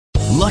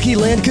Lucky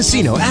Land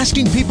Casino,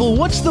 asking people,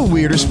 what's the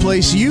weirdest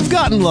place you've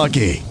gotten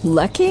lucky?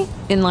 Lucky?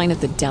 In line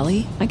at the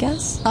deli, I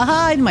guess?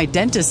 Aha, in my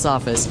dentist's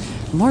office.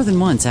 More than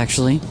once,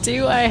 actually.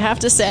 Do I have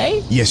to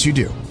say? Yes, you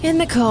do. In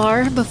the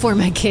car before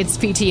my kids'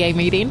 PTA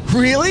meeting.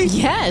 Really?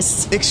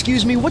 Yes.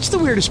 Excuse me, what's the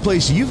weirdest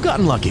place you've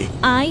gotten lucky?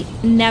 I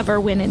never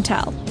win and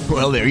tell.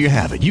 Well, there you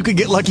have it. You can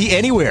get lucky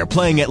anywhere,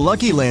 playing at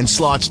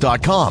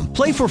LuckyLandSlots.com.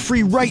 Play for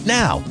free right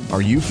now.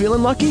 Are you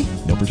feeling lucky?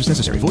 No purchase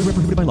necessary. Void where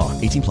prohibited by law.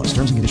 18 plus.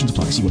 Terms and conditions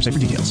apply. See website for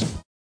details.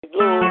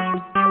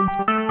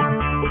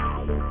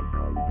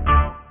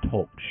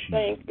 Talk Show.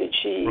 Thank you,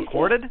 Jesus.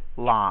 Recorded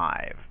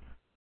live.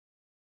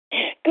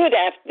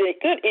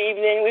 Good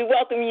evening. We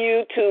welcome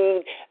you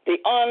to the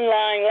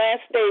online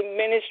Last Day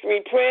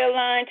Ministry prayer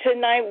line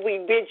tonight.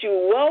 We bid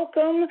you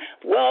welcome.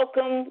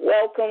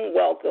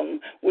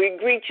 We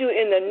greet you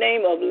in the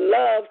name of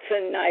love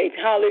tonight.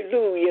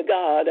 Hallelujah,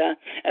 God.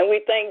 And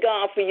we thank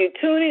God for you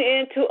tuning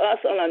in to us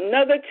on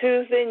another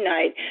Tuesday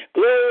night.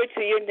 Glory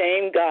to your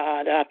name,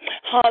 God.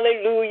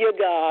 Hallelujah,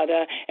 God.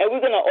 And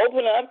we're going to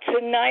open up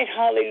tonight.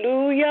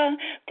 Hallelujah.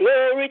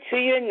 Glory to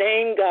your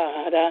name,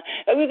 God.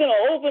 And we're going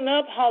to open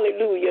up,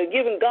 hallelujah,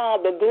 giving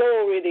God the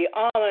glory, the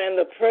honor, and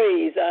the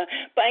praise,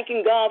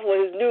 thanking God for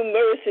his new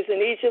mercies in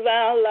each of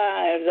our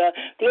lives.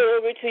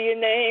 Glory to your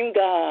name,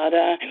 God.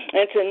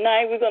 And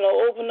tonight we're going to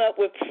open up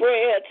with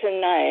prayer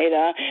tonight,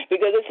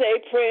 because they say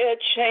prayer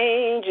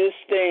changes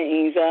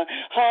things.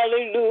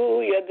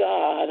 Hallelujah,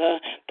 God.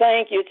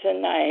 Thank you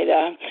tonight.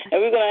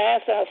 And we're going to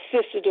ask our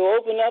sister to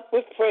open up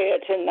with prayer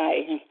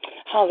tonight.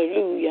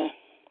 Hallelujah.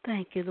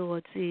 Thank you,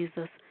 Lord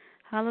Jesus.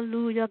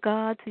 Hallelujah,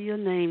 God, to your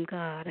name,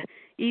 God.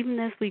 Even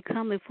as we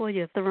come before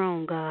your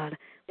throne, God,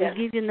 we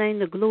give your name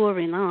the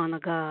glory and honor,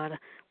 God.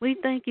 We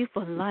thank you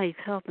for life,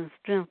 health, and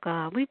strength,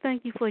 God. We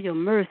thank you for your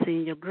mercy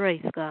and your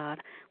grace, God.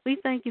 We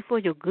thank you for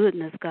your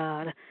goodness,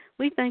 God.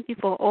 We thank you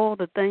for all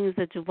the things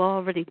that you've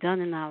already done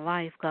in our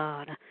life,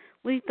 God.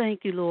 We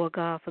thank you, Lord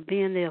God, for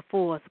being there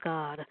for us,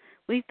 God.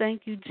 We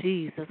thank you,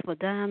 Jesus, for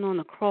dying on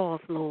the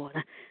cross, Lord,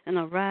 and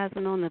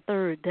arising on the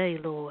third day,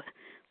 Lord.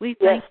 We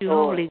thank you,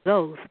 Lord. Holy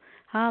Ghost.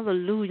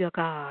 Hallelujah,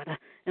 God.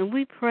 And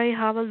we pray,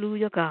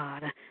 hallelujah,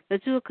 God,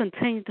 that you will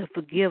continue to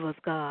forgive us,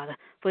 God,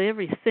 for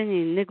every sin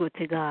and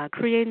iniquity, God,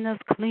 creating us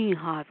clean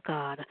hearts,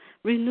 God.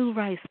 Renew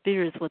right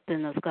spirits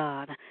within us,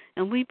 God.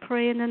 And we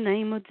pray in the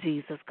name of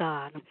Jesus,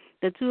 God,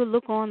 that you will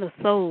look on the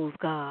souls,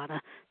 God,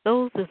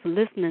 those that's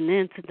listening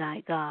in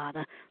tonight, God.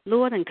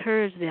 Lord,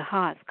 encourage their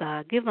hearts,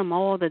 God. Give them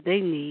all that they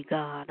need,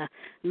 God.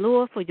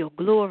 Lord, for your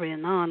glory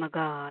and honor,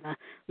 God.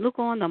 Look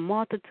on the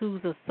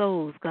multitudes of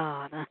souls,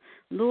 God.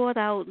 Lord,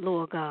 out,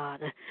 Lord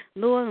God.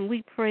 Lord, and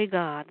we pray,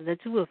 God, that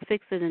you will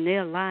fix it in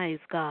their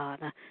lives, God.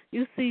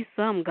 You see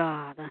some,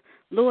 God.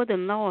 Lord,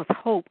 and lost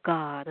hope,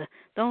 God.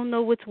 Don't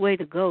know which way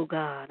to go,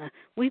 God.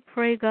 We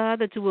pray, God,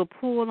 that you will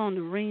pull on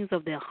the reins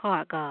of their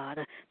heart, God.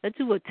 That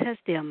you will touch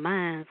their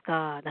minds,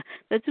 God.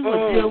 That you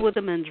will deal with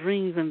them in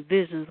dreams and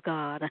visions,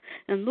 God.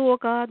 And,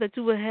 Lord God, that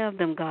you will have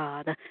them,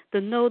 God,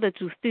 to know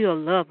that you still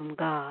love them,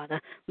 God.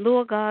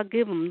 Lord God,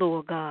 give them,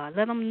 Lord God.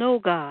 Let them know,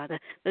 God,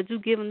 that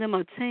you've given them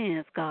a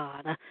chance,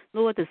 God.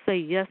 Lord, to say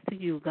yes to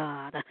you,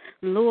 God.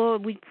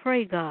 Lord, we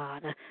pray,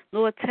 God.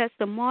 Lord, touch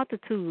the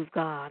multitudes,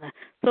 God.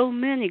 So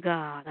many,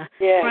 God,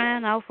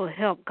 crying out for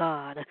help,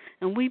 God.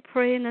 And we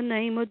pray in the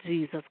name of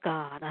Jesus,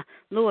 God.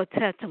 Lord,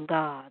 touch them,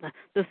 God.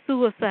 The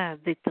suicide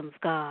victims,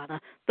 God.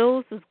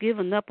 Those that's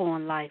given up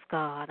on life,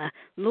 God.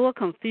 Lord,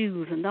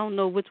 confused and don't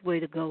know which way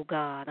to go,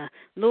 God.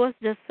 Lord,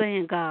 just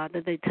saying, God,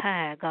 that they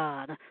tired,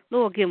 God.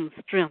 Lord, give them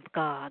strength,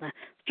 God.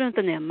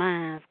 Strengthen their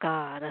minds,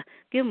 God.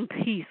 Give them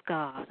peace,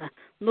 God.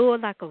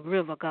 Lord, like a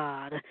river,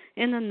 God.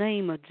 In the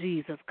name of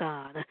Jesus,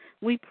 God.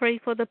 We pray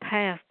for the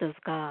pastors,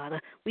 God.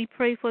 We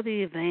pray for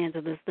the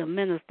evangelists, the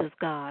ministers,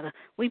 God.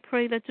 We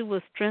pray that you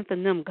will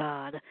strengthen them,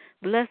 God.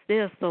 Bless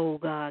their soul,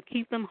 God.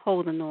 Keep them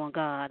holding on,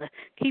 God.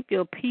 Keep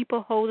your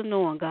people holding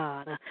on,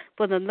 God.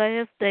 For the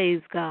last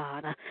days,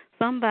 God.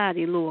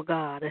 Somebody, Lord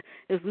God,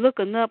 is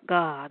looking up,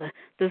 God,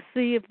 to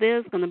see if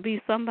there's going to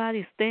be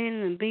somebody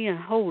standing and being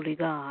holy,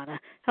 God.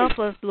 Help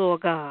us,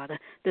 Lord God,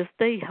 to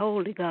stay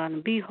holy, God,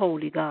 and be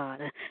holy,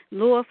 God.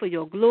 Lord, for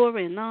your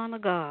glory and honor,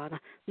 God,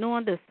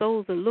 knowing that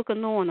souls are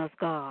looking on us,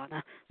 God.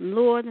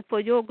 Lord, for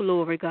your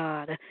glory,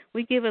 God,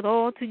 we give it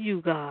all to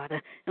you, God,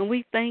 and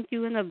we thank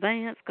you in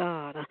advance,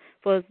 God,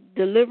 for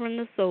delivering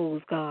the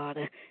souls, God,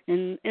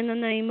 in the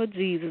name of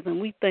Jesus, and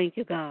we thank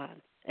you, God.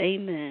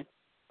 Amen.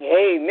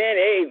 Amen,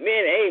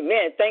 amen,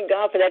 amen. Thank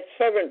God for that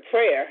fervent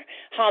prayer.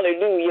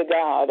 Hallelujah,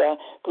 God.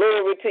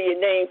 Glory to your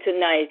name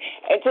tonight.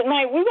 And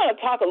tonight we're going to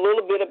talk a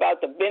little bit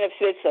about the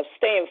benefits of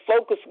staying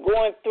focused,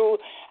 going through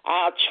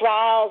our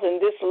trials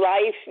in this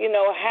life,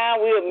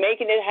 how we are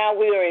making it, how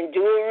we are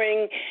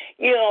enduring,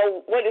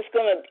 what is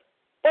going to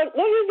what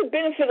is the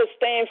benefit of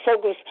staying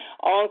focused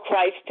on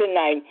Christ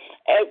tonight?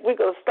 We're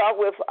going to start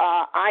with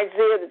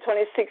Isaiah, the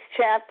 26th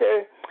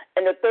chapter,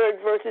 and the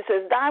 3rd verse. It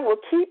says, "Thou will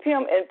keep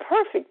him in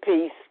perfect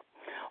peace,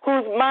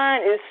 whose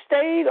mind is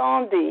stayed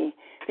on thee,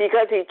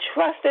 because he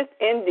trusteth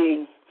in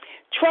thee.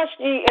 Trust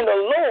ye in the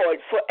Lord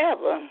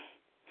forever,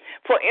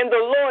 For in the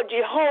Lord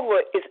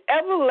Jehovah is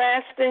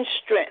everlasting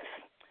strength.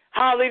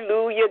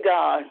 Hallelujah,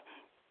 God.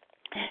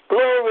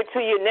 Glory to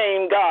your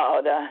name,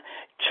 God.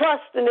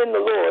 Trusting in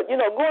the Lord.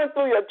 Going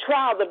through your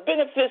trial, the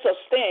benefits of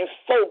staying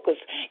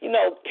focused.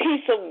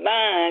 Peace of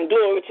mind.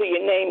 Glory to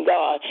your name,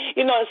 God.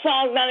 In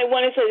Psalms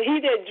 91, it says, he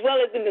that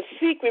dwelleth in the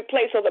secret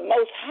place of the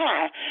Most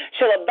High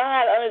shall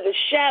abide under the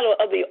shadow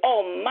of the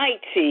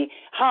Almighty.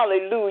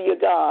 Hallelujah,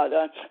 God.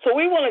 So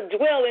we want to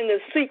dwell in the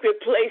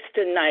secret place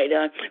tonight,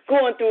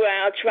 going through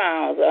our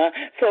trials.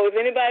 So if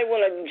anybody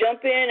want to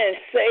jump in and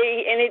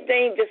say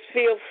anything, just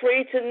feel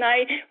free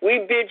tonight.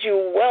 We bid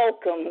you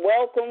welcome,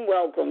 welcome,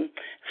 welcome.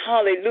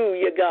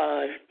 Hallelujah,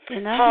 God.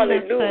 And I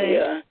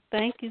Hallelujah. Say,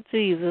 thank you,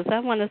 Jesus. I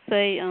want to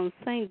say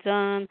St.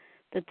 John,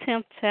 the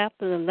 10th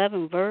chapter,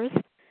 11th verse,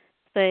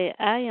 say,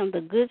 I am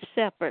the good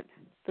shepherd.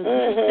 The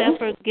good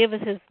shepherd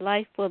giveth his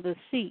life for the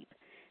sheep.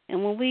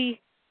 And when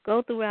we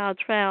go through our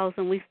trials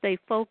and we stay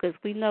focused,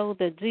 we know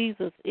that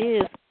Jesus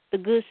is the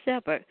good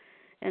shepherd.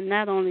 And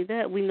not only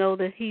that, we know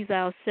that he's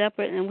our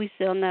shepherd and we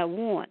shall not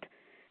want.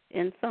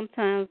 And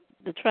sometimes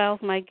the trials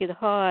might get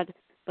hard,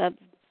 but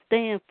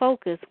staying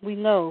focused, we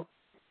know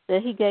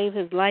that he gave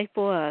his life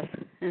for us.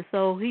 And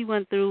so he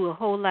went through a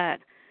whole lot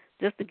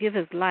just to give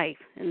his life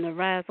and to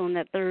rise on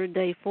that third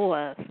day for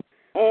us.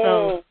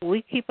 So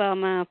we keep our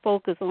mind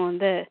focused on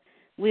that,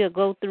 we'll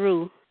go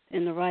through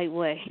in the right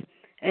way.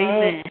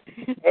 Amen.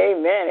 Amen.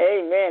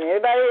 Amen.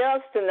 Anybody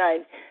else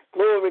tonight?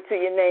 Glory to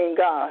your name,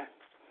 God.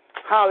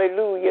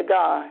 Hallelujah,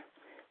 God.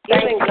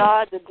 Giving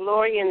God the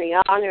glory and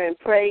the honor and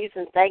praise,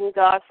 and thanking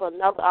God for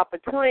another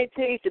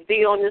opportunity to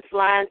be on this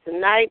line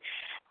tonight.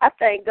 I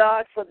thank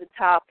God for the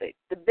topic,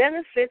 the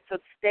benefits of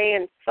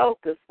staying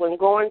focused when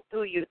going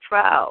through your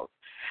trials.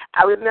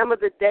 I remember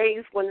the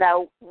days when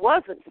I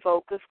wasn't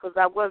focused because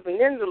I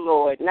wasn't in the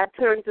Lord, and I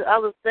turned to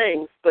other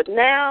things. But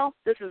now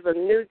this is a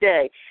new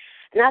day.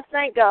 And I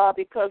thank God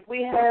because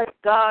we have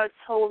God's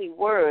holy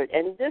word.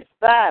 And this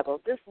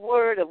Bible, this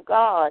word of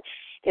God,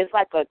 is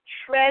like a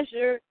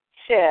treasure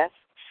chest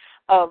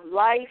of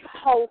life,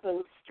 hope,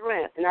 and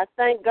strength. And I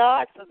thank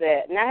God for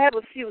that. And I have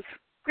a few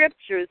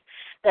scriptures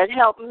that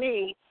help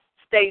me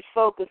stay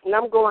focused, and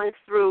I'm going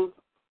through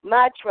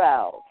my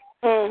trials.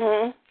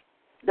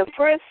 The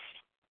first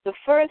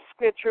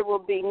scripture will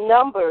be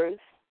Numbers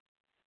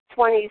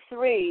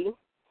 23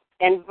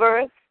 and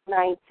verse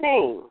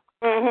 19.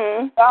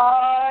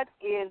 God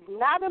is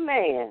not a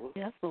man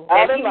that he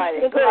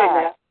should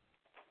lie,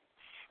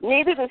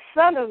 neither the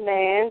Son of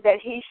Man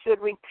that he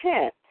should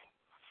repent.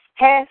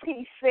 Has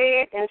he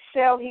said, and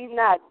shall he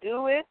not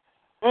do it?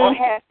 Or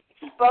has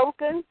he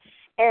spoken,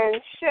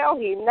 and shall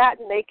he not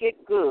make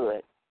it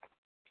good?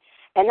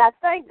 And I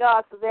thank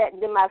God for that.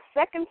 And then my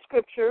second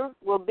scripture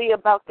will be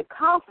about the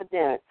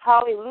confidence.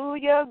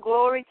 Hallelujah,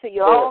 glory to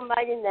your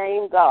almighty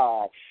name,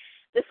 God.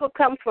 This will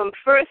come from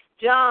 1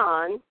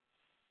 John,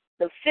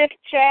 the 5th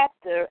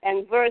chapter,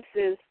 and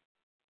verses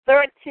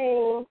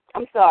 14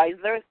 and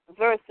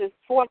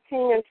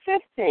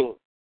 15.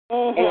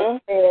 And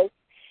it says,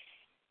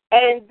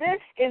 and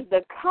this is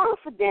the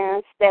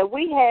confidence that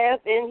we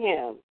have in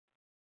him,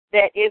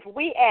 that if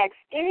we ask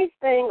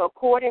anything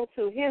according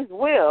to his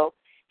will,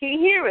 he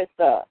heareth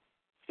us.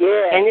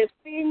 Yeah. And if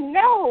we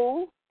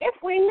know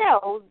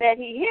that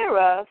he hear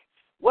us,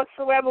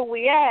 whatsoever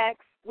we ask,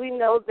 we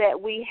know that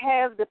we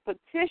have the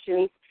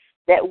petitions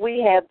that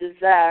we have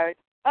desired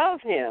of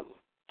him.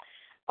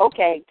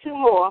 Okay, two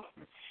more.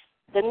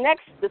 The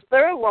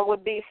third one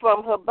would be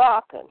from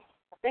Habakkuk.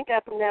 I think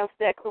I pronounced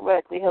that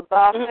correctly.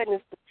 Habakkuk, and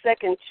it's the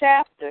 2nd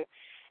chapter.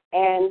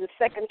 And the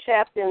 2nd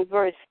chapter in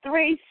verse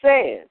 3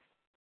 says,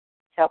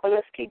 helping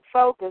us keep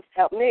focused,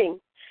 help me,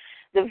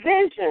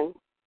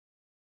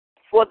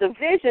 for the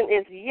vision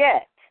is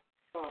yet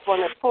for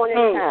an appointed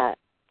time.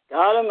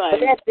 God Almighty.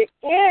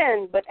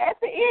 But at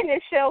the end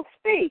it shall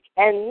speak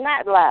and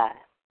not lie.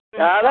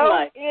 God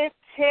Almighty. Though it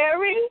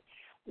tarry,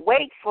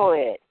 wait for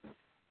it,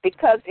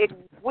 because it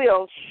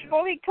will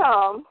surely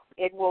come,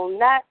 it will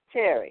not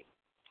tarry.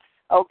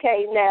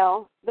 Okay,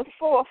 now the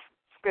 4th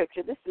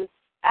scripture.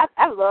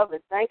 I love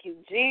it. Thank you,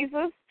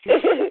 Jesus.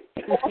 The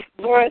 4th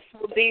verse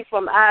will be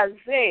from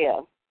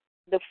Isaiah,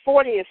 the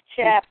 40th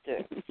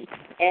chapter,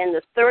 and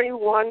the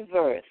 31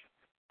 verse.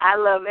 I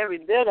love every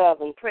bit of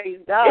them. Praise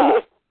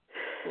God.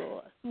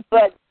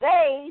 But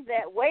they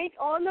that wait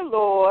on the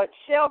Lord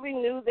shall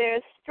renew their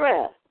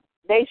strength.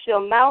 They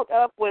shall mount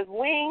up with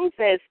wings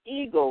as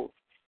eagles.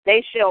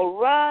 They shall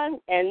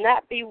run and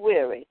not be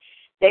weary.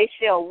 They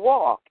shall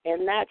walk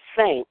and not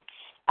faint.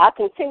 I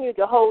continue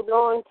to hold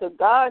on to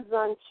God's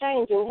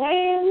unchanging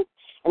hand,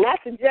 and I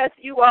suggest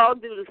you all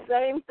do the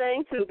same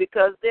thing, too,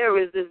 because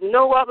there's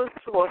no other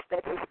source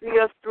that can see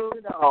us through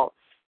it all.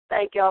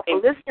 Thank y'all for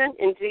listening.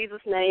 In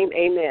Jesus' name,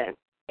 amen.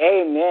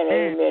 Amen,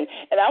 amen.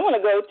 And I want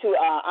to go to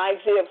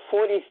Isaiah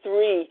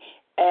 43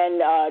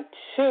 and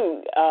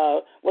 2.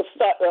 I'm going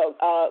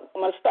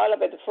to start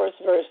up at the first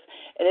verse,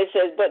 and it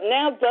says, but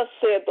now thus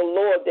saith the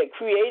Lord that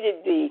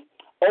created thee,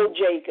 O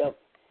Jacob,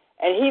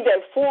 and he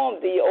that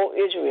formed thee, O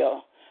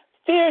Israel,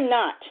 fear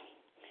not,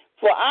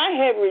 for I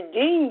have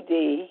redeemed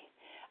thee.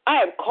 I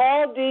have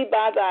called thee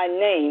by thy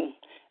name.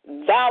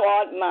 Thou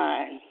art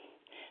mine.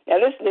 Now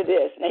listen to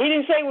this. Now he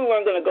didn't say we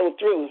weren't going to go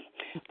through.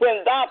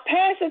 When thou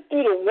passest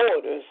through the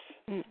waters,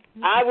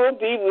 I will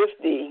be with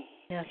thee.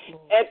 Yes,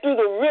 Lord. And through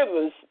the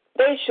rivers,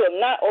 they shall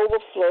not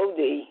overflow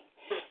thee.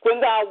 When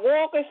thou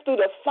walkest through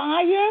the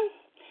fire,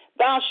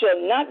 thou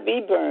shalt not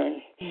be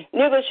burned,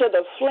 neither shall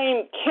the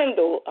flame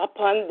kindle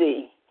upon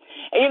thee.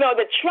 And,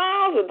 the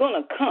trials are going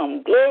to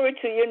come. Glory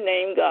to your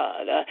name,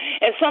 God.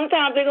 And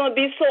sometimes they're going to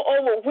be so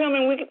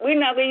overwhelming, we're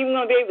not even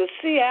going to be able to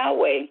see our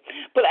way.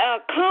 But our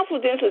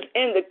confidence is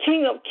in the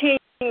King of Kings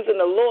and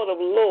the Lord of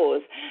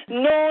Lords,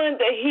 knowing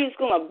that he's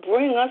going to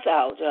bring us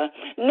out,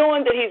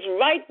 knowing that he's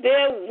right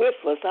there with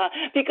us,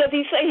 because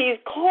he said he's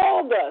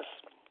called us.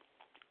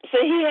 So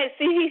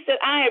he said,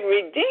 I have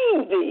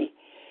redeemed thee.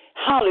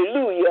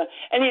 Hallelujah.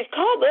 And he's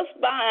called us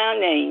by our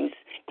names.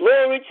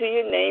 Glory to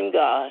your name,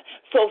 God.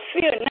 So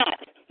fear not,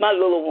 my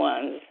little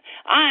ones.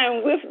 I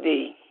am with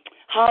thee.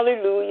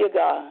 Hallelujah,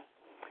 God.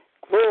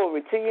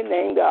 Glory to your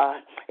name,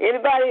 God.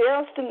 Anybody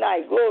else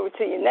tonight? Glory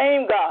to your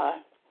name, God.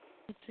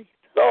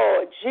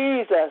 Lord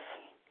Jesus.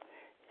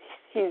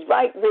 He's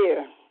right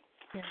there.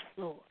 Yes,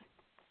 Lord.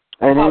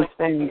 And then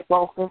staying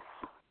focused.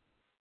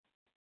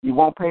 You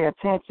won't pay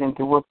attention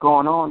to what's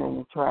going on in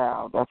the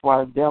trial. That's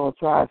why the devil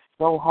tries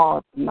so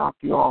hard to knock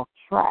you off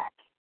track.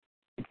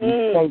 If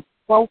you stay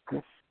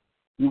focused,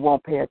 you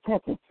won't pay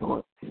attention to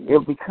it.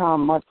 It'll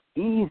become much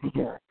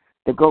easier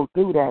to go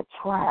through that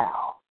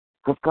trial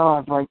because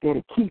God's right there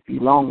to keep you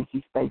long as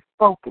you stay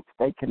focused,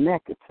 stay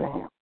connected to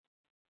him.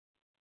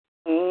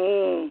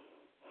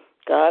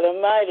 God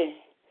Almighty.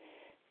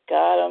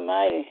 God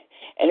Almighty.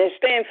 And in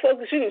staying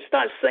focused, you can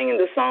start singing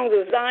the songs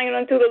of Zion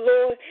unto the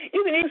Lord.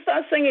 You can even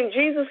start singing,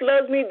 Jesus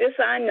loves me, this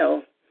I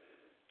know.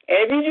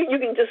 And you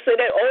can just say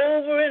that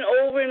over and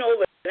over and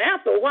over. And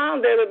after a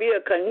while, there will be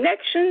a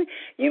connection.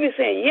 You'll be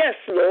saying, yes,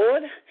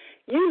 Lord,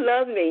 you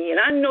love me, and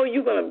I know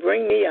you're going to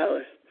bring me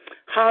out.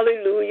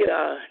 Hallelujah,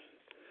 God.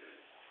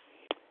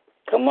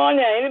 Come on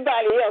now,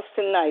 anybody else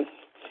tonight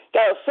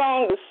got a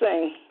song to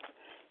sing,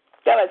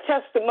 got a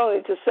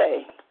testimony to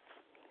say?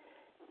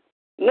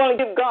 You want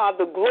to give God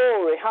the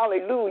glory.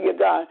 Hallelujah,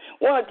 God.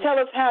 Want to tell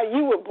us how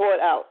you were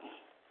brought out.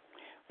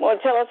 Want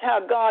to tell us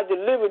how God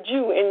delivered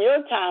you in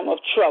your time of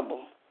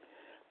trouble.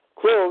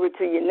 Glory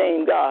to your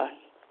name, God.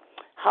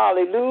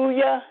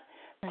 Hallelujah.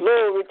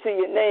 Glory to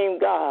your name,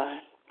 God.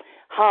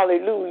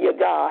 Hallelujah,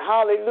 God.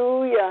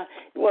 Hallelujah.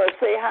 You want to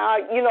say how,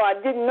 I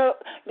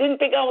didn't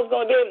think I was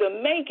going to be able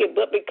to make it,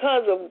 but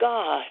because of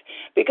God,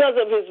 because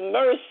of his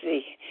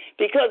mercy,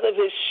 because of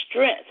his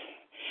strength,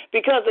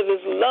 because of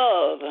his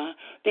love,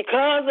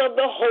 because of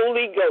the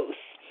Holy Ghost.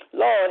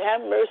 Lord,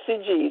 have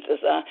mercy,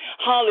 Jesus.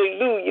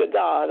 Hallelujah,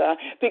 God.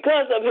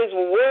 Because of his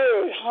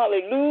word,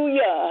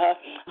 hallelujah.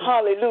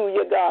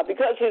 Hallelujah, God.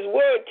 Because his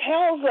word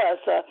tells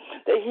us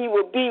that he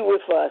will be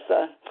with us.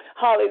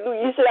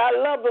 Hallelujah. He said, I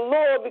love the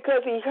Lord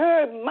because he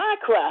heard my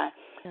cry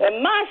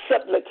and my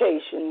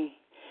supplication,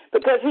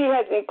 because he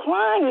has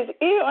inclined his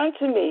ear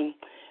unto me.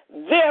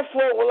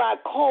 Therefore will I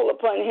call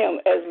upon him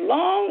as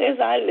long as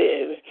I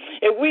live.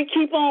 If we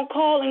keep on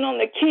calling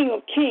on the King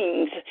of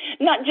Kings,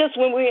 not just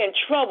when we're in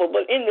trouble,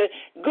 but in the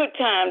good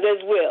times as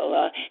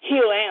well,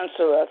 he'll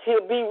answer us.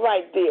 He'll be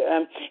right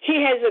there.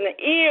 He has an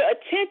ear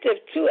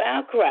attentive to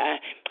our cry.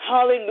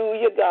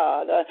 Hallelujah,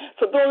 God.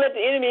 So don't let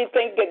the enemy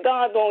think that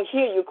God don't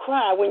hear you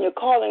cry when you're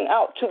calling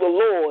out to the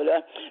Lord.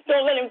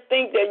 Don't let him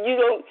think that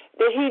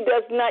that he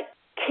does not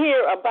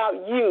care about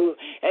you,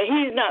 and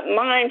he's not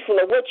mindful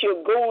of what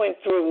you're going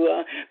through,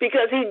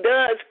 because he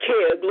does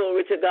care.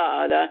 Glory to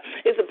God.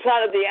 It's a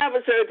plot of the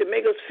adversary to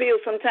make us feel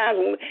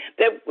sometimes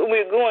that when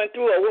we're going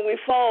through, or when we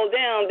fall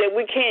down, that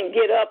we can't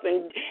get up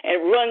and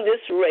run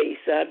this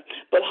race.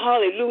 But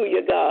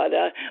hallelujah, God.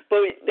 But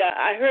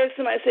I heard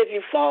somebody say, if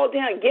you fall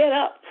down, get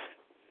up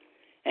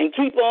and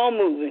keep on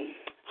moving.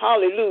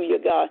 Hallelujah,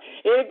 God.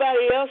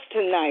 Anybody else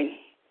tonight?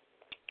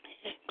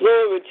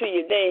 Glory to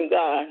your name,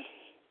 God.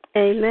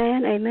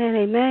 Amen, amen,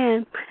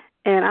 amen.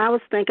 And I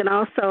was thinking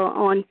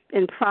also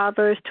in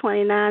Proverbs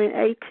 29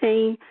 and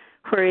 18,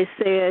 where it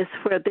says,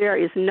 where there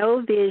is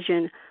no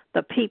vision,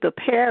 the people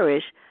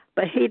perish,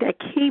 but he that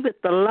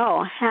keepeth the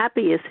law,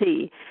 happy is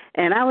he.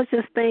 And I was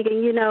just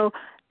thinking,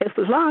 as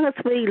long as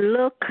we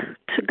look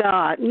to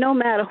God, no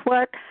matter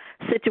what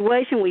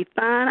situation we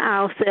find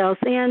ourselves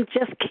in,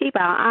 just keep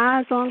our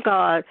eyes on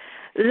God.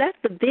 Let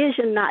the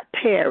vision not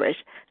perish.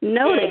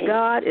 Know that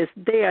God is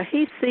there.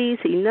 He sees,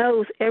 he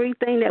knows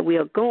everything that we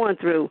are going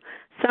through.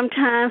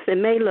 Sometimes it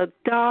may look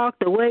dark,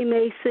 the way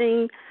may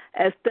seem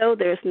as though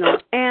there's no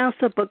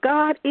answer, but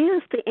God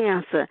is the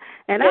answer.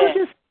 And I was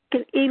just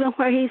thinking, even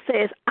where he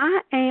says,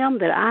 I am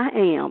that I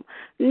am.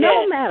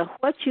 No matter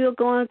what you're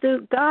going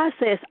through, God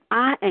says,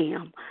 I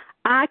am.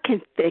 I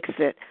can fix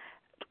it.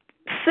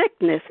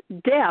 Sickness,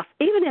 death,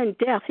 even in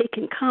death, he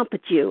can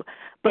comfort you.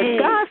 But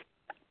God,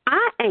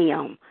 I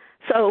am.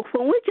 So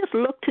when we just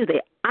look to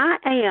the I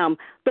am,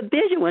 the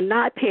vision will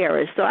not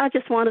perish. So I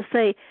just want to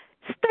say,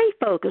 stay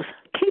focused,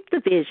 keep the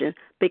vision,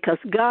 because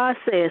God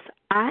says,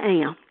 I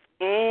am.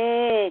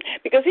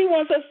 Because he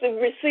wants us to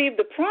receive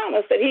the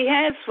promise that he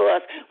has for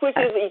us, which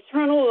is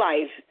eternal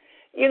life.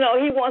 You know,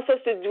 he wants us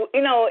to,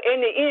 in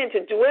the end,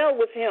 to dwell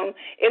with him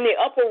in the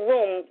upper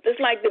room, just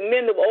like the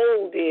men of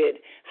old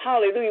did.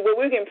 Hallelujah. Where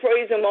we can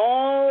praise him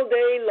all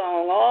day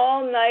long,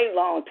 all night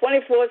long,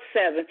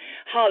 24/7.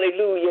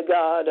 Hallelujah,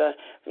 God.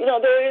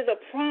 There is a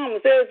promise.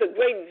 There is a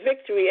great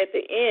victory at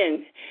the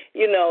end.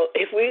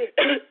 If we...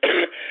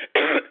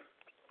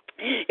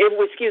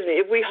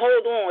 If we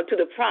hold on to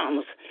the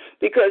promise,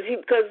 because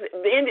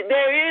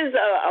there is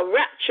a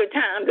rapture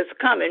time that's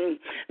coming.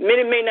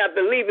 Many may not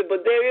believe it,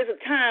 but there is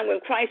a time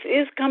when Christ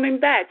is coming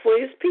back for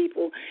his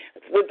people.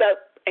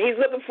 He's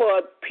looking for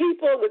a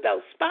people without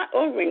spot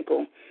or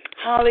wrinkle.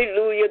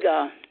 Hallelujah,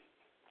 God.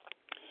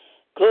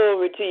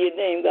 Glory to your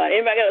name, God.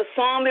 Anybody got a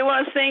song they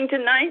want to sing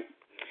tonight?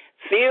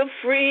 Feel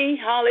free,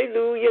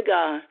 hallelujah,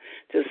 God,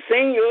 to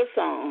sing your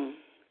song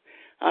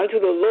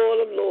unto the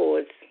Lord of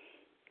Lords.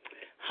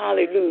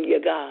 Hallelujah,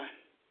 God.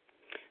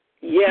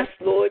 Yes,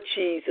 Lord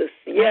Jesus.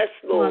 Yes,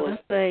 Lord. I want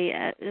to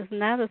say, it's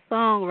not a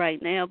song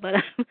right now, but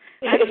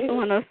I just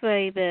want to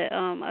say that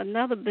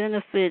another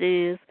benefit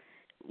is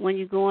when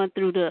you're going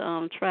through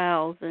the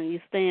trials and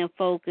you're staying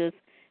focused,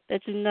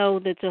 that you know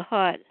that your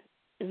heart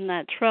is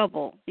not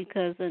troubled,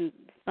 because in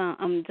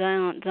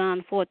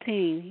John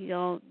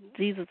 14,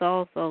 Jesus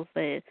also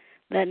said,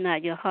 let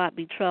not your heart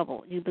be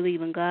troubled. You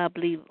believe in God,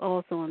 believe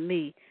also in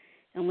me.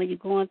 And when you're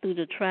going through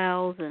the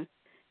trials and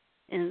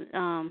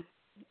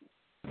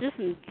just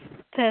in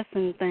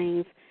testing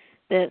things,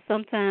 that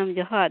sometimes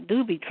your heart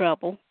do be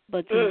troubled,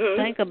 but you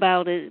think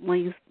about it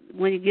when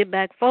you get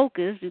back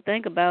focused. You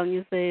think about it and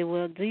you say,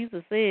 well,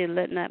 Jesus said,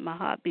 "Let not my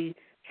heart be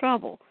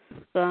troubled."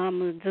 So I'm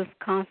gonna just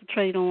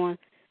concentrate on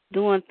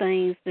doing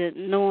things that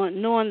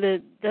knowing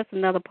that that's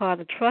another part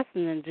of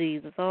trusting in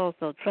Jesus,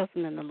 also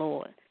trusting in the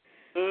Lord.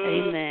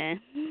 Amen.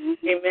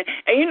 Amen.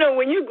 And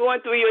when you're going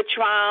through your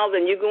trials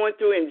and you're going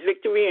through in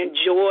victory and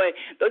joy,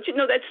 don't you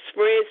know that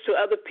spreads to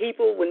other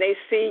people when they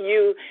see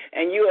you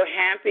and you are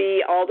happy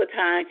all the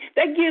time?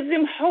 That gives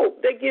them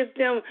hope. That gives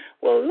them,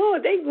 well,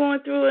 Lord, they're going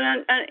through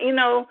and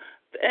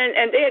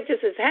they're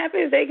just as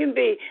happy as they can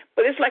be.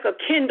 But it's like a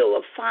kindle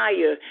of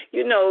fire.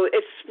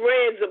 It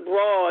spreads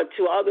abroad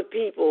to other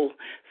people.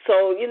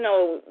 So,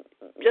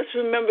 just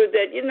remember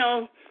that,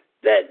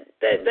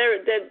 that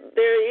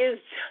there is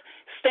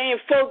staying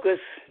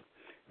focused.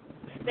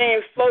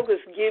 Staying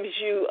focused gives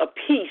you a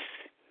peace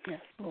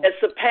that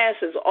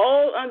surpasses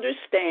all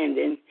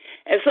understanding.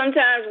 And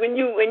sometimes when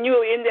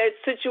you're in that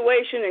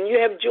situation and you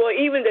have joy,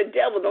 even the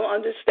devil don't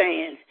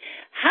understand.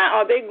 How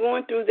are they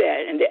going through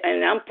that?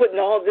 And I'm putting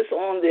all this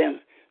on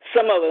them,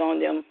 some of it on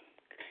them,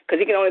 because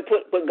he can only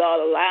put what God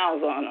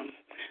allows on them.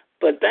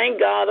 But thank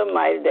God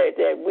Almighty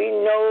that we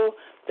know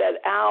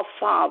that our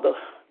Father,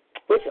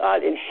 which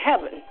art in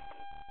heaven,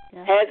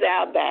 has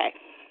our back.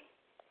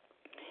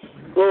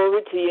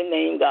 Glory to your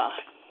name, God.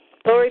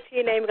 Glory to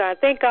your name, God.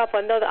 Thank God for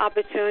another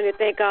opportunity.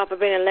 Thank God for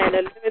being in the land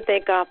of living.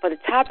 Thank God for the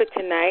topic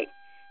tonight.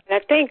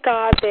 And I thank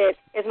God that,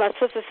 as my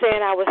sister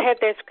said, I had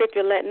that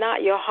scripture, let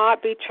not your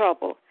heart be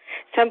troubled.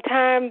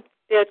 Sometimes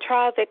there are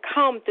trials that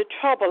come to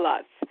trouble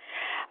us.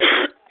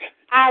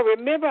 I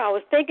remember I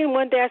was thinking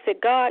one day, I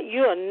said, God,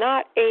 you are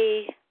not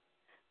a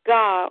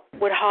God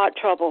with heart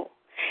trouble.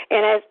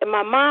 And as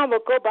my mom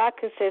would go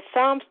back and say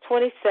Psalms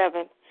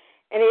 27,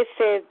 and it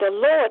says, the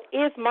Lord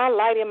is my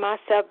light and my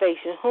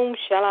salvation. Whom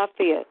shall I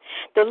fear?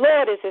 The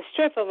Lord is the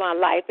strength of my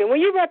life. And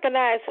when you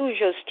recognize who's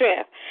your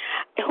strength,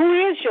 who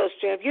is your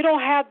strength, you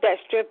don't have that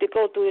strength to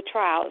go through the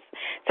trials.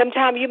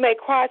 Sometimes you may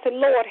cry and say,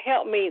 Lord,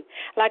 help me,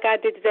 like I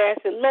did today.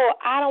 I said, Lord,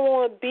 I don't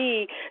want to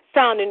be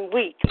sounding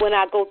weak when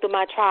I go through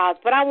my trials,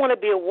 but I want to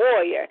be a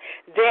warrior,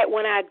 that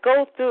when I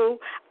go through,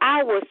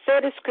 I will say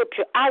the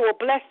scripture, I will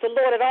bless the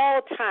Lord at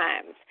all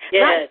times.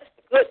 Yes.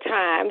 Good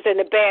times and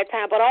the bad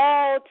times, but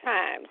all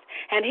times.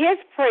 And his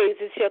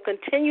praises shall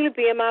continue to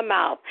be in my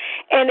mouth.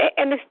 And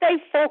to stay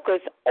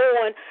focused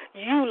on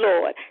you,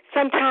 Lord.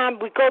 Sometimes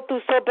we go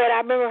through so bad. I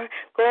remember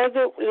going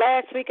through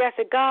last week, I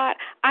said, God,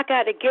 I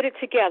got to get it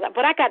together,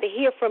 but I got to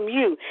hear from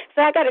you.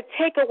 So I got to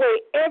take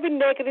away every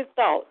negative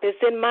thought that's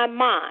in my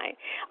mind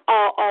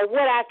or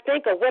what I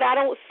think or what I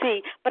don't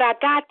see, but I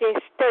got to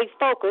stay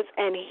focused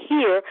and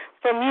hear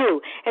from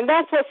you. And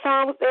that's what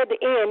Psalms at the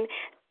end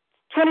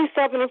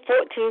 27 and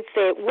 14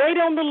 said, wait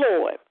on the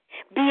Lord,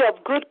 be of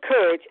good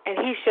courage, and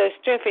he shall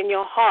strengthen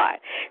your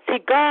heart. See,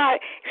 God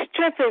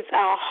strengthens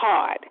our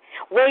heart.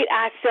 Wait,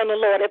 I say on the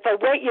Lord. If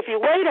you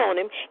wait on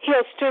him,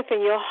 he'll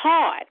strengthen your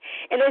heart.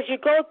 And as you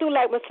go through,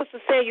 like my sister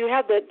said, you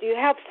have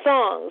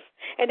songs,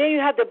 and then you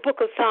have the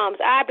book of Psalms.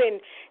 I've been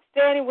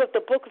standing with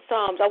the book of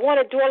Psalms. I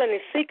want to dwell in the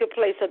secret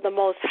place of the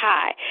Most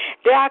High.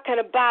 that I can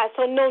abide,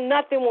 so no,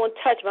 nothing won't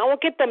touch me. I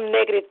won't get them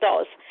negative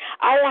thoughts.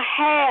 I won't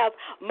have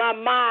my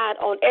mind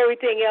on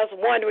everything else,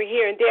 wondering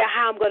here and there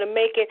how I'm going to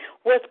make it,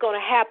 what's going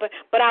to happen,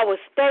 but I will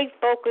stay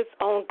focused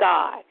on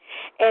God.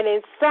 And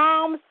in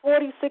Psalms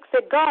 46,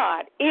 that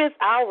God is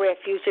our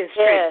refuge and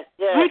strength.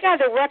 Yes. We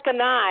got to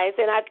recognize,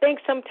 and I think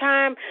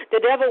sometimes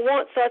the devil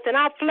wants us in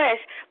our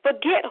flesh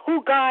forget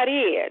who God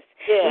is.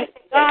 Yes.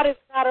 God is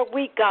not a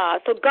weak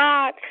God. So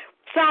God,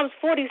 Psalms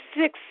 46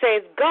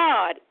 says,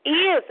 God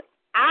is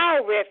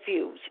our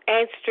refuge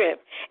and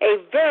strength, a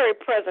very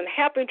present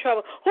help in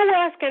trouble. Who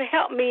else can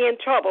help me in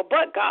trouble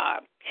but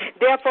God?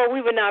 Therefore,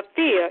 we will not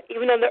fear,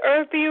 even though the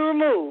earth be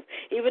removed,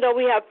 even though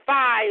we have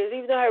fires,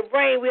 even though we have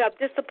rain, we have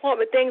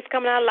disappointment, things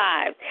come in our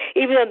lives,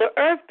 even though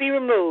the earth be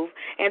removed,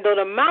 and though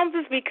the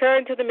mountains be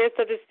carried into the midst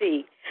of the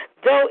sea,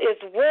 though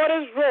its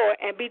waters roar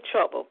and be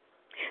troubled,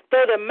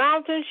 though the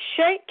mountains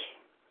shake,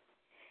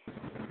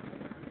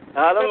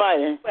 God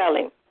Almighty.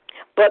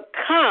 But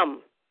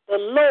come, the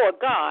Lord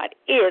God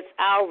is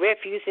our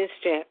refuge and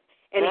strength,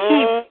 and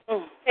He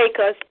will take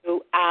us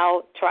through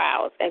our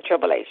trials and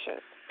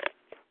tribulations.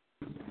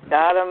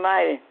 God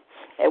Almighty.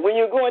 And when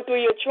you're going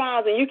through your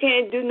trials and you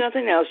can't do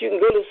nothing else, you can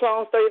go to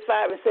Psalms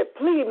 35 and say,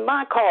 plead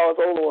my cause,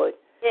 O Lord,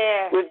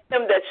 with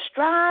them that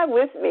strive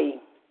with me.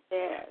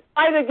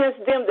 Fight against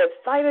them that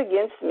fight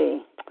against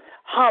me.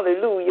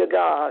 Hallelujah,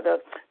 God.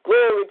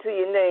 Glory to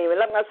your name. And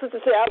like my sister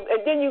said,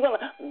 and then you're going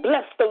to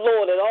bless the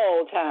Lord at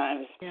all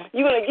times.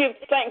 You're going to give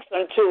thanks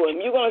unto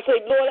Him. You're going to say,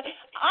 Lord,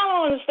 I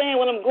don't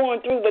understand what I'm going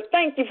through, but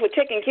thank you for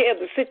taking care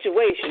of the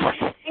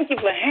situation. Thank you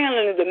for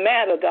handling the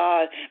matter,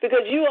 God,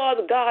 because you are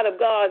the God of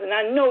gods, and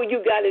I know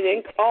you got it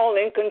all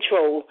in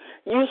control.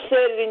 You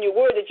said it in your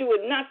word that you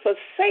would not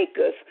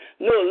forsake us,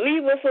 nor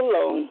leave us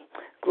alone.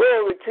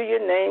 Glory to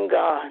your name,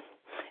 God.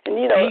 And,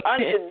 you know,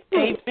 unto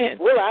thee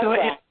will I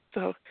cry.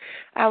 So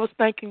I was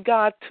thanking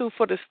God, too,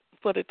 for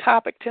the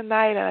topic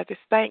tonight. And I just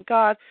thank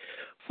God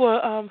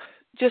for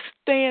just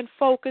staying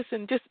focused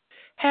and just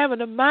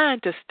having a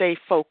mind to stay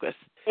focused.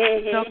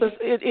 You know, 'cause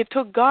it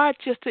took God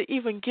just to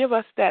even give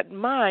us that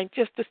mind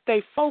just to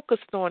stay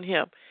focused on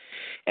Him.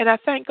 And I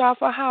thank God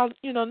for how,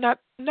 you know, not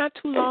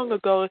too long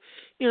ago,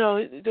 you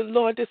know, the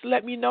Lord just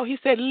let me know. He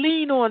said,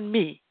 lean on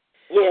me.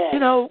 You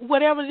know,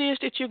 whatever it is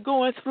that you're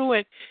going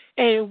through,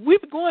 and we've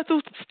been going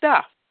through some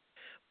stuff.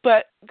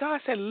 But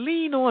God said,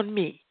 lean on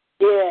me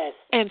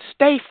and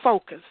stay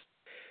focused.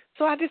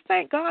 So I just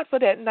thank God for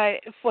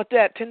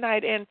that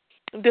tonight. And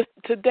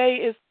today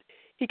is,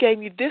 He gave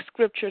me this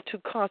scripture to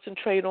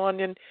concentrate on.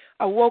 And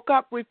I woke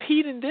up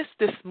repeating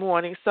this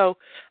morning. So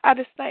I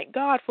just thank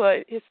God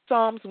for His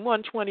Psalms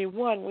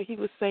 121, where He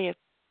was saying,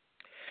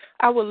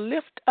 I will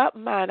lift up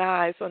mine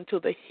eyes unto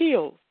the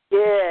hills,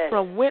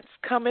 from whence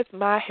cometh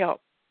my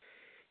help.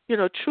 You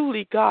know,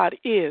 truly God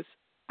is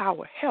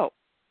our help.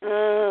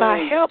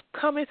 My help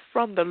cometh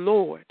from the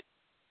Lord,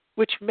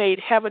 which made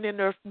heaven and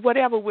earth.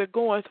 Whatever we're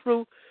going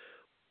through,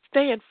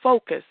 staying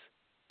focused,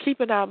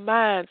 keeping our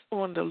minds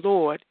on the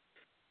Lord,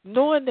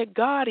 knowing that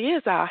God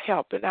is our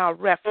help and our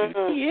refuge.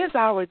 He is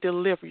our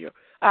deliverer.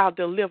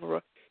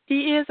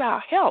 He is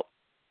our help.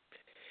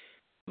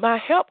 My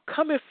help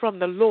cometh from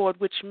the Lord,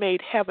 which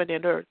made heaven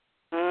and earth.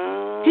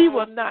 He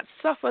will not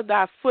suffer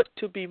thy foot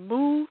to be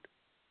moved.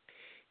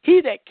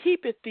 He that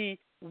keepeth thee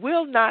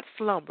will not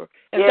slumber.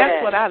 And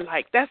that's what I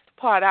like. That's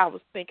the part I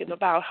was thinking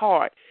about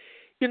hard.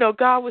 You know,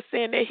 God was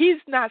saying that He's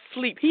not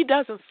asleep. He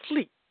doesn't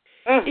sleep.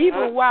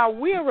 Even while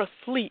we're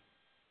asleep,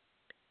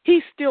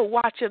 He's still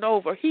watching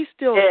over. He's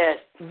still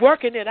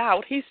working it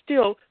out. He's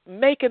still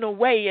making a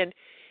way. And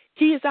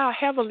He is our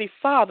Heavenly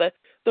Father.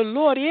 The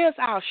Lord is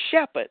our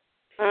shepherd.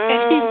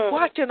 And He's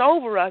watching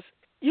over us,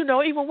 you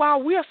know, even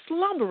while we're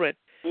slumbering.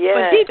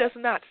 But He does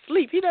not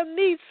sleep. He doesn't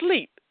need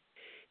sleep.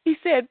 He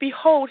said,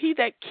 behold, He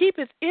that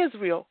keepeth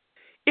Israel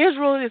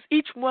is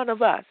each one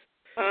of us,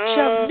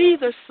 shall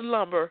neither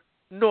slumber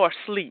nor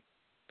sleep.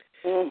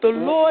 The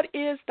Lord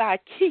is thy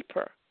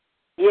keeper.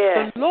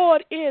 The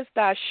Lord is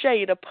thy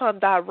shade upon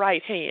thy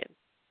right hand.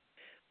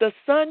 The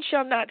sun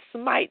shall not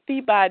smite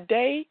thee by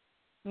day,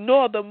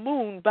 nor the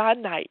moon by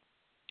night.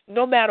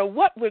 No matter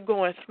what we're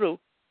going through,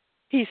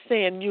 He's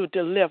saying you're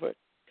delivered.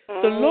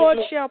 The Lord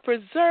shall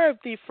preserve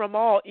thee from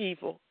all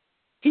evil.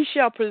 He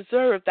shall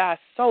preserve thy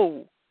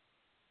soul.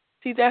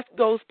 See, that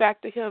goes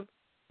back to Him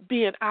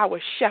being our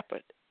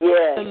shepherd.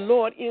 The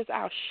Lord is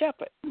our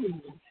shepherd.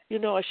 You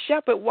know, a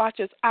shepherd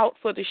watches out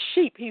for the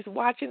sheep. He's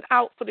watching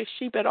out for the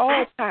sheep at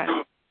all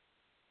times,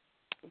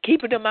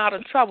 keeping them out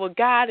of trouble,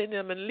 guiding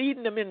them and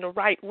leading them in the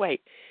right way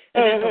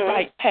and in the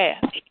right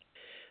path.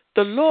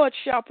 The Lord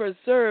shall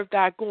preserve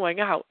thy going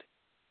out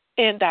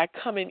and thy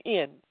coming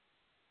in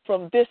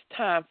from this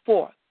time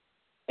forth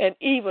and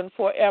even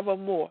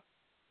forevermore.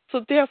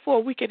 So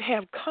therefore we can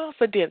have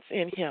confidence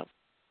in Him.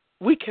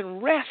 We can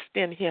rest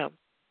in Him.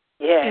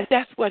 And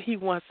that's what He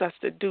wants us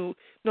to do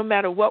no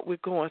matter what we're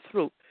going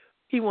through.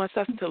 He wants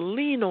us to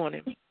lean on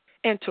Him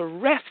and to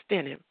rest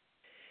in Him.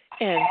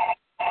 And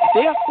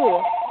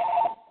therefore,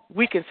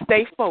 we can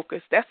stay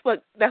focused. That's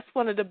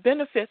one of the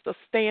benefits of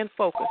staying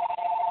focused,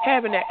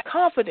 having that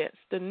confidence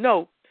to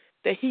know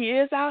that he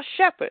is our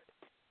shepherd,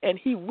 and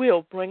he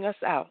will bring us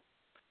out.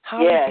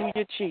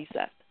 Hallelujah,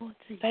 Jesus.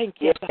 Thank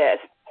you. Yes.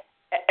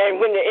 And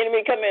when the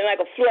enemy come in like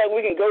a flood,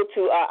 we can go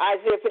to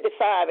Isaiah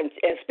 55 and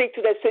speak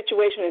to that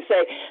situation and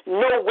say,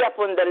 no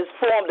weapon that is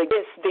formed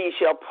against thee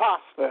shall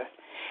prosper.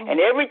 And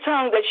every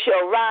tongue that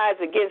shall rise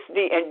against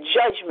thee in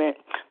judgment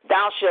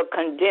thou shalt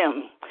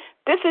condemn.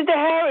 This is the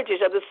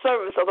heritage of the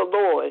servants of the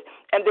Lord,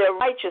 and their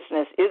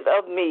righteousness is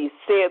of me,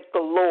 saith the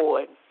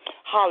Lord.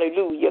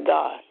 Hallelujah,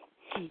 God.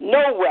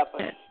 No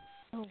weapon.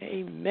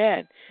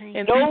 Amen.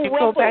 And no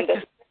weapon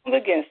that's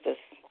formed against us.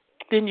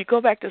 Then you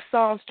go back to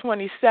Psalms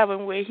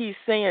 27 where he's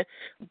saying,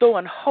 though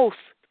an host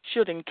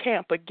should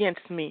encamp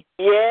against me,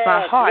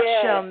 my heart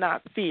shall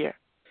not fear.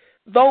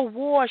 Though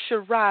war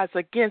should rise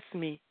against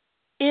me,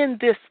 in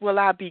this will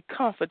I be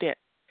confident.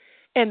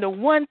 And the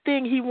one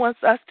thing he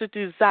wants us to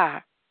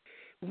desire,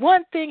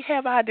 one thing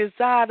have I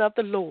desired of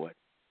the Lord,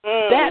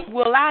 that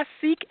will I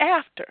seek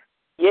after,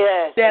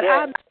 that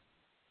I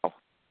may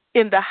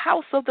in the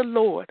house of the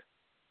Lord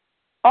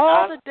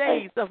all the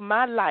days of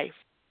my life,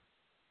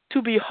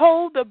 to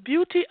behold the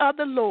beauty of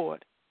the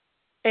Lord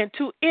and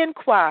to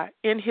inquire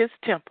in his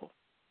temple.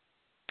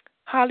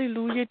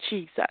 Hallelujah,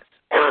 Jesus.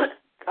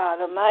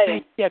 God Almighty.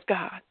 Thank you,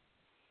 God.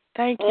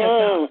 Thank you,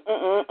 God.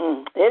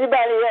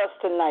 Anybody else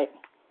tonight?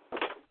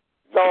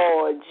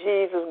 Lord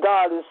Jesus,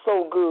 God is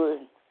so good.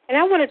 And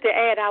I wanted to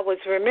add, I was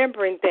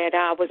remembering that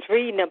I was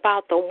reading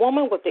about the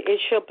woman with the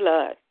issue of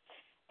blood.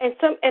 And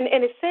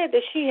it said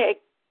that she had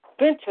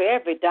been to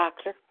every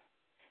doctor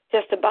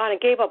just about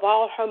and gave up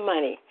all her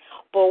money.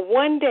 But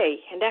one day,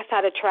 and that's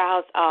how the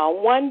trials are,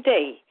 one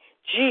day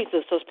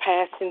Jesus was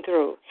passing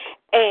through.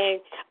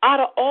 And out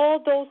of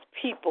all those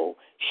people,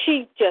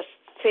 she just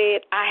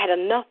said, I had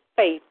enough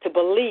faith to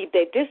believe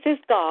that this is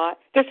God,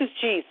 this is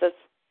Jesus,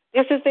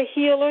 this is the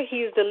healer,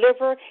 he's the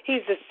deliverer,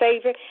 he's the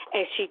Savior.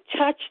 And she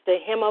touched the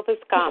hem of his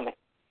garment.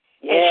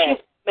 And she was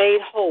made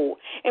whole.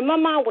 And my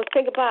mind was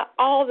thinking about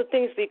all the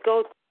things we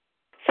go through.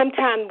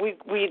 Sometimes we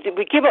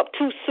give up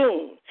too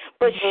soon.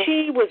 But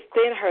she was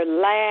then her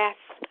last,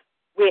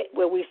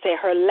 where we say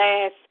her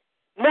last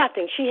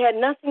nothing. She had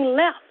nothing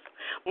left.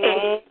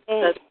 And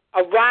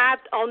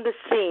arrived on the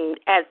scene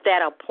at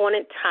that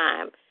appointed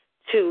time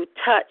to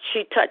touch.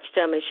 She touched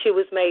him, and she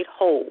was made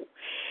whole.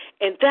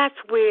 And that's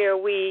where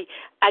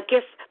I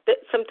guess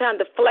sometimes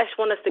the flesh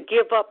wants us to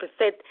give up and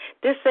say,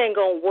 this ain't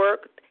going to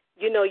work.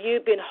 You know,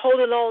 you've been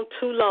holding on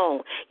too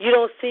long. You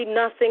don't see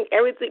nothing.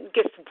 Everything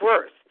gets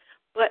worse.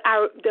 But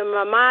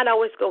my mind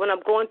always go when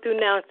I'm going through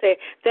now and say,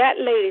 that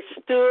lady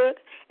stood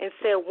and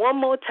said one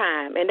more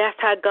time, and that's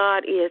how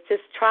God is.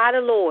 Just try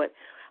the Lord.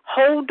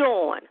 Hold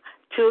on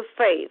to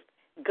faith.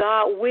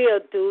 God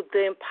will do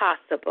the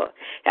impossible.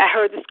 I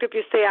heard the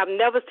scripture say, I've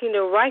never seen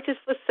the righteous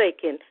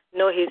forsaken,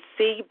 nor his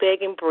seed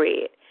begging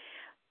bread.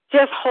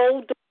 Just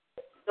hold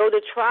on. Though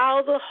the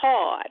trials are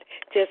hard,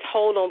 just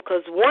hold on,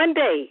 because one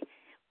day,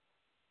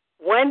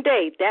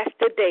 that's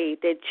the day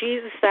that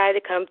Jesus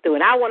decided to come through.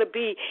 And I want to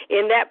be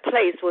in that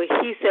place where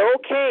he said,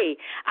 okay,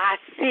 I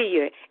see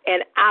you,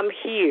 and I'm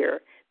here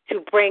to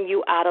bring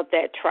you out of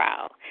that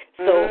trial.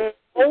 So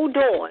hold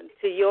on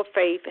to your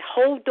faith.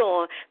 Hold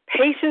on.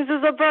 Patience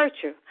is a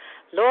virtue.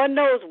 Lord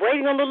knows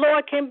waiting on the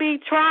Lord can be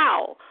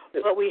trial,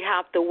 but we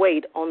have to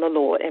wait on the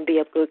Lord and be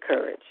of good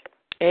courage.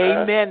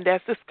 Amen.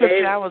 That's the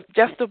scripture I was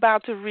just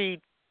about to read.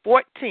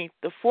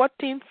 The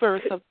 14th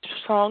verse of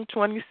Psalm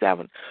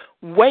 27.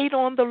 Wait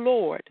on the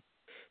Lord,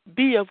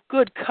 be of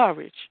good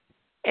courage,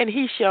 and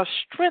he shall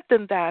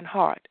strengthen thine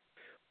heart.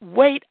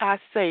 Wait, I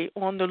say,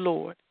 on the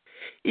Lord,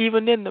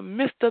 even in the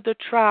midst of the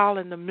trial,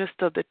 in the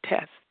midst of the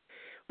test.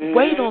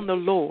 Wait on the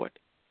Lord,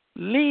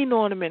 lean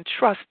on him and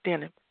trust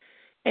in him.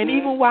 And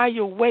even while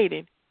you're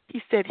waiting,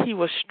 he said he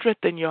will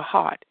strengthen your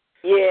heart.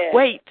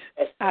 Wait,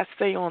 I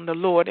say, on the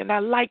Lord. And I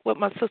like what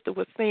my sister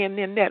was saying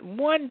in that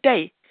one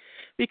day.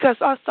 Because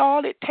us,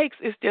 all it takes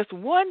is just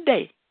one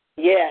day.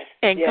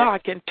 And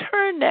God can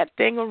turn that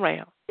thing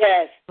around.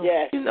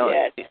 You know,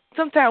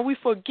 sometimes we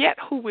forget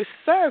who we're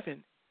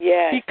serving.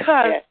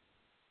 Because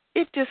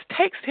it just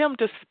takes him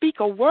to speak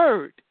a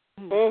word.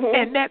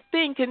 And that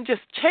thing can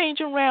just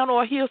change around,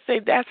 or he'll say,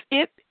 that's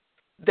it.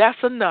 That's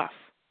enough.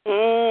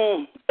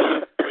 But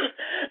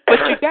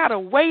you got to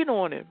wait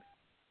on him,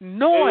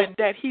 knowing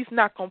that he's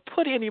not going to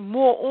put any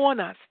more on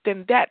us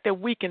than that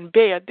we can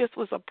bear. This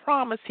was a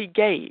promise he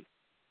gave.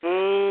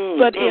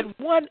 But in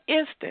one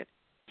instant,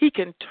 he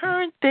can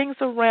turn things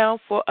around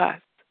for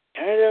us.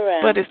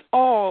 But it's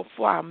all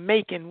for our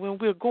making when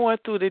we're going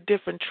through the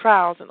different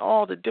trials and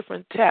all the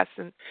different tests.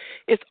 And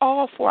it's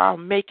all for our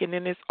making,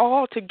 and it's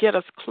all to get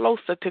us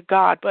closer to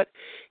God. But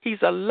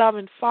he's a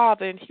loving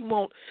Father, and he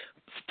won't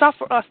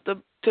suffer us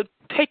to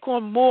take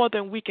on more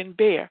than we can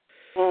bear.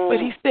 But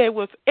he said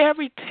with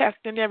every test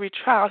and every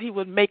trial, he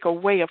would make a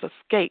way of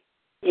escape.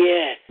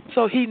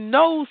 So he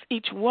knows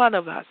each one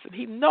of us, and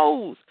he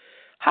knows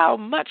how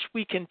much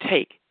we can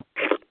take.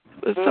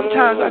 But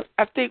sometimes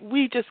I think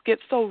we just get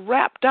so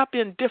wrapped up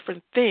in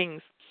different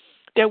things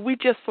that we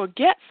just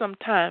forget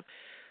sometimes.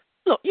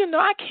 Look, you know,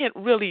 I can't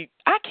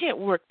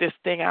work this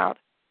thing out.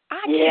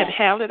 I can't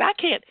handle it. I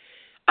can't.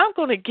 I'm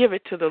going to give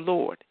it to the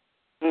Lord.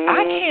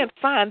 I can't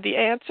find the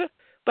answer,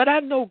 but I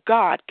know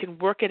God can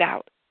work it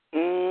out.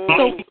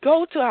 So we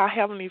go to our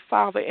Heavenly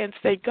Father and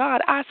say,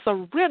 God, I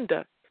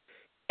surrender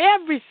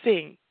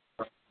everything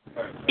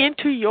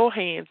into your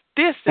hands.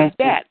 This and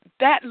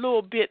that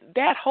little bit,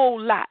 that whole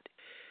lot.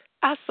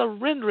 I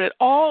surrender it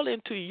all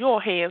into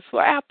your hands.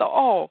 For after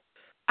all,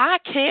 I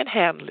can't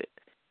handle it.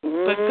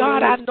 But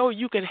God, I know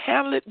you can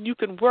handle it and you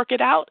can work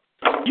it out.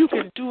 You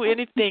can do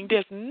anything.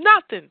 There's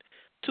nothing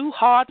too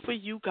hard for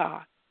you,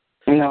 God.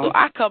 No. So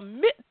I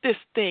commit this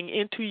thing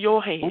into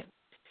your hands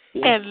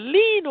and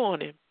lean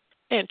on him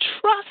and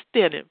trust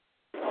in him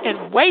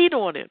and wait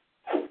on him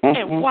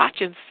and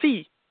watch and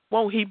see,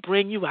 won't he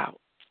bring you out?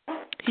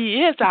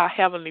 He is our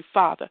Heavenly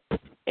Father,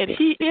 and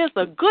he is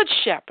a good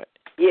shepherd,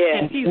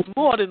 and he's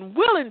more than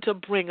willing to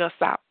bring us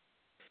out.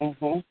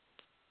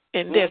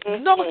 And there's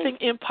nothing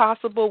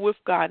impossible with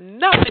God,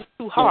 nothing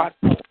too hard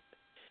for him.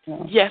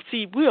 Yes,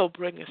 he will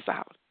bring us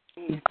out.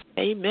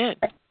 Amen.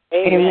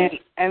 Amen.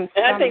 And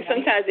I think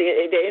sometimes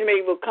the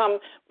enemy will come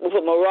with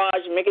a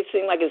mirage and make it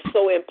seem like it's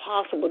so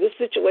impossible. This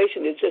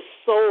situation is just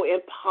so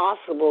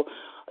impossible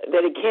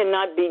that it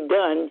cannot be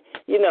done.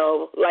 You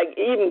know, like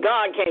even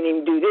God can't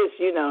even do this.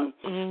 You know.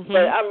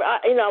 But I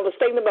was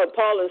thinking about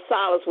Paul and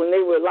Silas when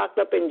they were locked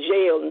up in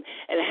jail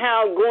and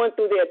how going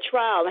through their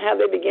trial and how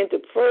they began to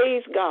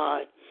praise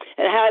God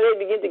and how they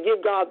began to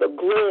give God the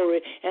glory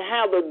and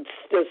how the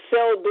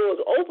cell doors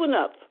open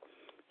up.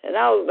 And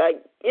I was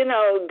like, you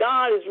know,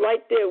 God is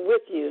right there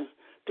with you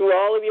through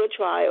all of your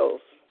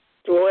trials,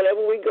 through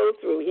whatever we go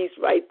through. He's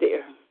right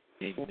there.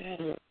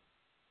 Amen.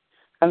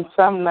 And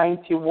Psalm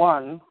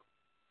 91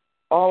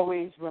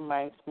 always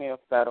reminds me of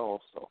that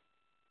also.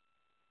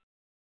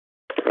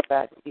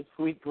 That if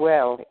we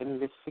dwell in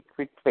the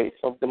secret place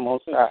of the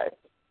Most High,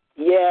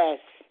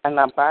 and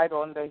abide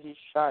under his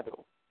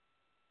shadow,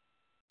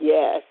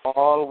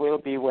 all will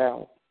be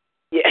well.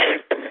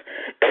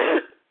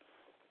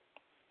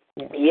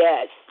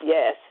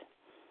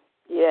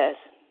 Yes.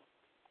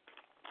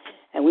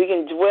 And we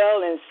can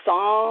dwell in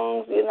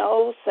songs, you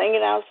know,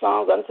 singing our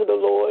songs unto the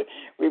Lord,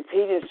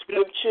 repeating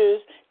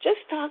scriptures, just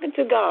talking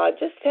to God,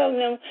 just telling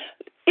him,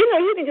 you know,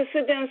 you can just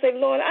sit down and say,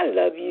 Lord, I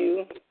love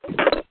you.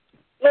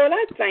 Lord,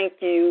 I thank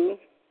you.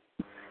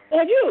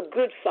 Lord, you're a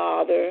good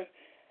Father.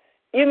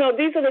 You know,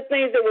 these are the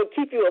things that will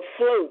keep you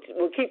afloat,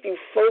 will keep you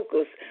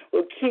focused,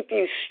 will keep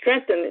you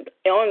strengthened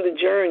on the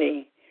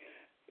journey.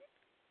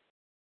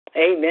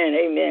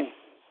 Amen.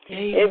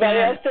 Anybody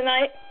else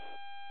tonight?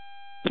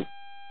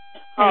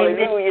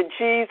 Hallelujah,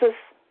 Jesus.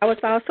 I was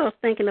also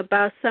thinking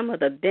about some of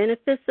the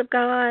benefits of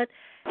God.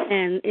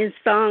 And in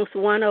Psalms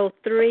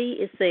 103,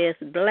 it says,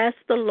 bless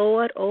the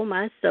Lord, O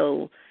my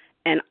soul,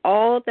 and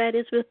all that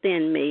is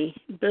within me.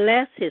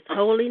 Bless his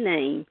holy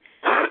name.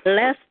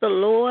 Bless the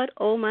Lord,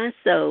 O my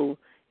soul,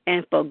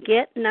 and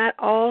forget not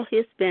all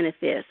his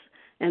benefits.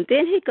 And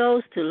then he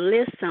goes to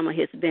list some of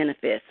his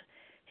benefits.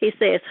 He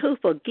says, who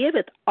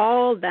forgiveth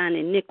all thine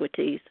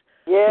iniquities,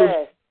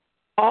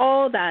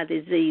 all thy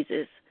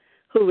diseases,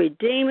 who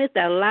redeemeth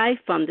thy life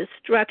from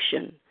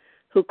destruction,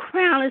 who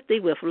crowneth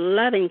thee with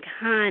loving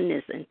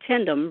kindness and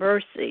tender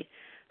mercy,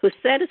 who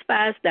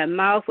satisfies thy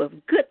mouth with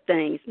good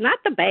things, not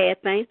the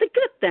bad things, the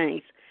good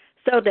things,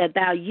 so that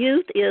thy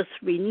youth is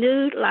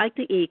renewed like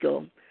the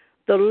eagle.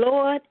 The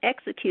Lord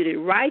executed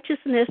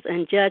righteousness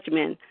and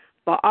judgment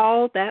for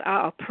all that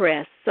are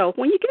oppressed. So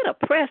when you get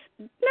oppressed,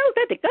 know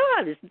that the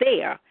God is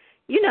there.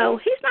 You know,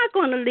 he's not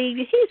going to leave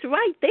you. He's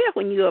right there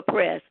when you're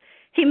oppressed.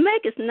 He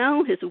maketh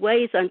known his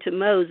ways unto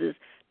Moses,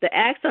 the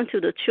acts unto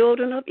the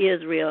children of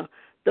Israel.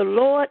 The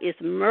Lord is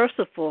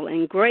merciful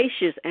and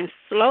gracious and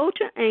slow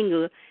to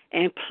anger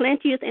and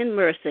plenteous in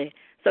mercy.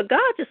 So God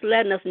just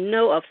letting us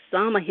know of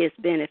some of his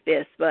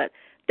benefits, but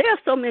there are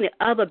so many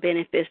other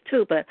benefits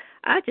too, but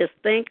I just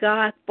thank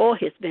God for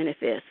his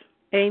benefits.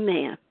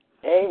 Amen.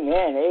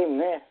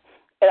 Amen.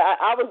 And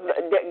I was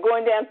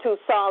going down to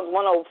Psalms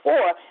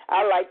 104.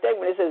 I like that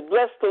when it says,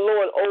 bless the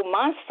Lord, O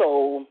my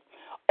soul.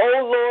 O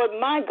Lord,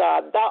 my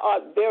God, thou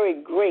art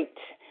very great.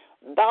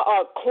 Thou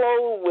art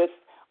clothed with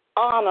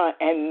honor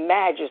and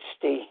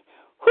majesty.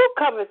 Who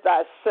covereth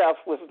thyself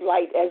with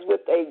light as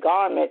with a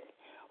garment?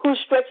 Who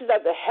stretches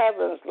out the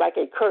heavens like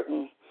a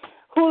curtain?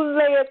 Who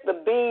layeth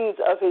the beams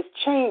of his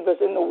chambers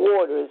in the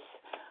waters?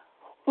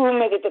 Who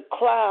maketh the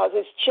clouds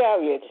his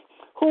chariot?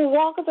 Who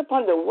walketh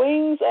upon the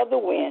wings of the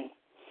wind?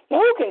 Now,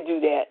 who can do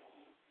that?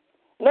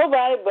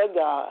 Nobody but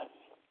God.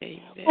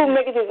 Amen. Who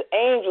maketh his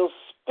angels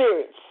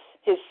spirits,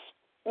 his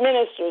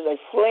ministers a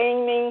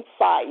flaming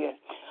fire?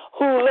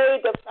 Who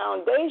laid the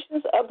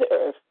foundations of the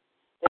earth?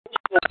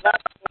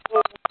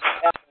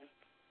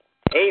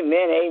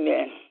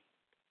 Amen.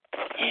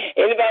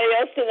 Anybody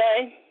else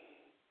today?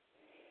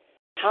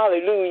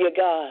 Hallelujah,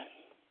 God.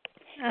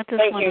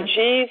 Thank you,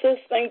 Jesus.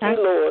 Thank you,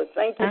 Lord.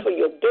 Thank you for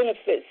your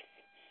benefits.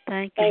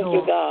 Thank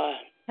you, God.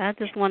 I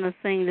just want to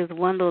sing this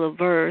one little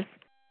verse.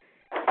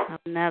 I'm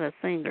not a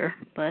singer,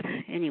 but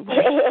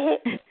anyway.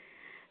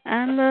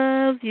 I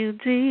love you,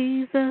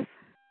 Jesus.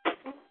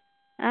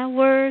 I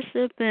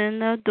worship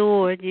and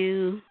adore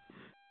you.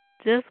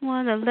 Just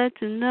want to let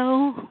you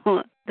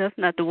know. That's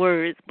not the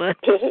words, but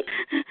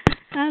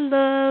I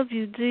love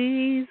you,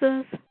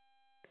 Jesus.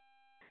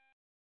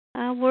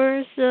 I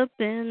worship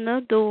and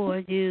adore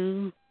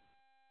you.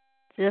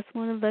 Just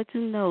want to let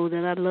you know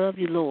that I love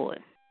you, Lord.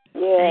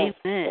 Yes.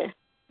 Amen.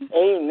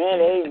 Amen,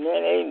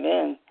 amen,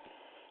 amen.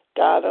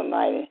 God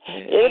Almighty.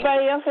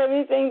 Anybody else have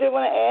anything they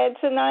want to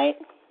add tonight?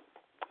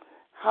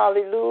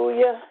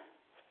 Hallelujah.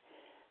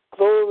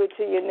 Glory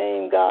to your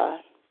name, God.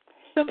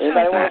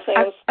 Sometimes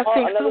I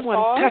think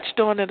someone touched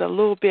on it a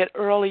little bit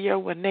earlier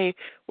when they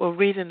were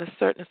reading a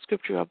certain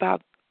scripture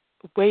about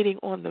waiting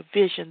on the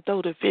vision,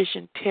 though the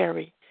vision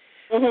tarry.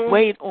 Mm-hmm.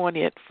 Wait on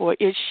it, for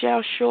it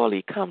shall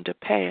surely come to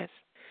pass.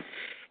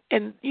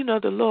 And, the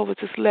Lord was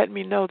just letting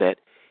me know that,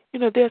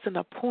 there's an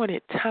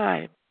appointed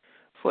time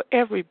for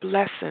every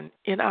blessing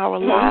in our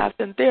lives,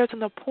 and there's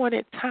an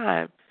appointed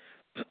time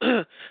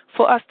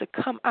for us to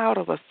come out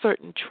of a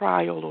certain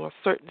trial or a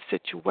certain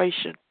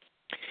situation.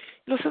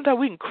 Sometimes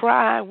we can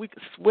cry and we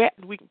can sweat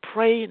and we can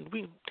pray and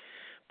we can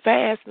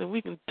fast and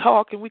we can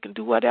talk and we can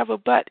do whatever,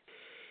 but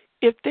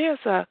if there's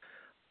a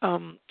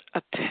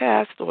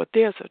test or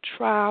there's a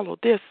trial or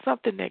there's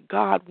something that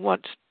God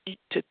wants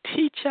to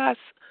teach us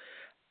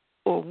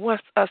or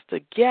wants us to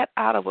get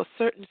out of a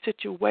certain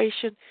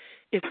situation,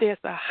 if there's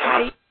a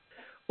height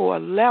or a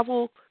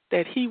level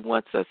that he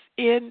wants us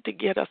in to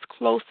get us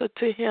closer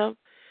to him,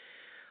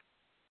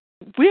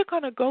 we're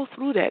going to go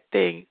through that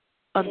thing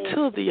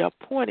until the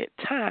appointed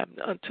time,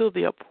 until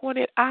the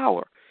appointed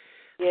hour.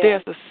 Yeah.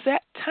 There's a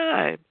set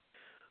time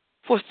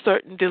for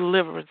certain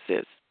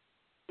deliverances.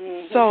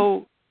 Mm-hmm.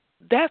 So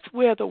that's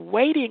where the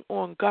waiting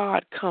on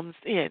God comes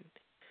in.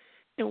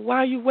 And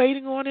while you're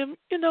waiting on him,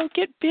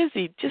 get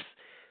busy. Just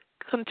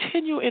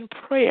continue in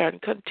prayer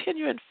and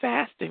continue in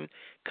fasting.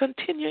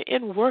 Continue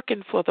in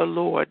working for the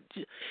Lord.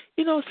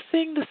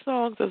 Sing the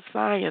songs of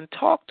Zion.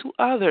 Talk to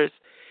others.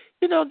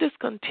 Just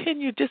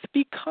continue. Just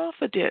be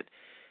confident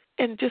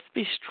and just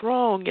be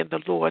strong in the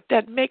Lord.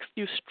 That makes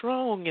you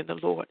strong in the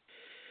Lord.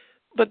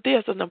 But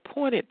there's an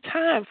appointed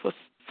time for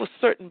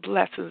certain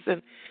blessings,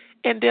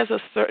 and there's a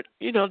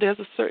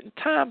certain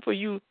time for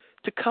you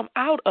to come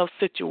out of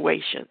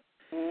situations.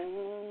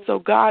 Mm-hmm. So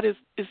God is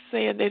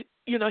saying that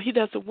he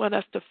doesn't want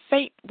us to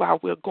faint while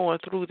we're going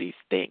through these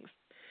things,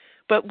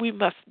 but we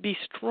must be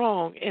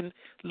strong and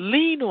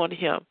lean on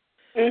him.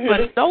 Mm-hmm.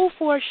 But know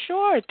for a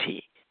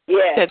surety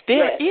that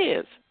there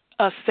is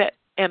a set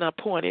and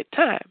appointed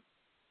time,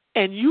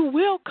 and you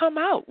will come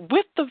out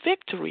with the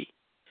victory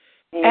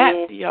at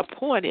the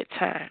appointed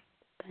time.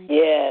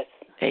 Yes.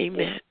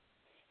 Amen.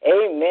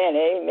 Amen.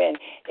 Amen.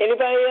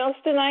 Anybody else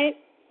tonight?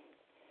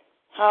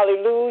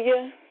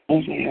 Hallelujah.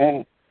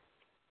 Amen.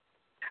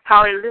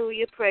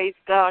 Hallelujah. Praise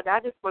God. I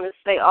just want to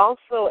say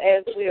also,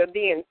 as we are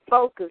being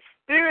focused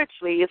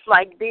spiritually, it's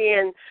like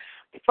being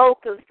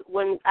focused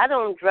when I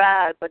don't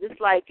drive, but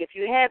it's like if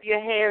you have your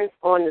hands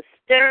on the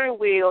steering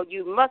wheel,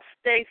 you must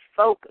stay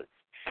focused.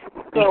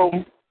 So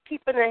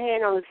keeping a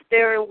hand on the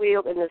steering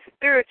wheel in the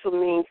spiritual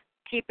means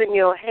keeping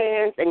your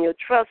hands and your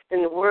trust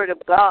in the Word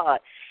of God,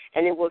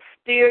 and it will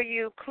steer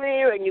you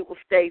clear, and you will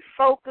stay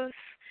focused,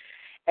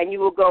 and you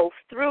will go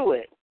through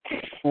it.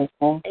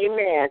 Mm-hmm.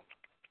 Amen.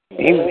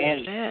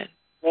 Amen.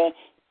 Amen.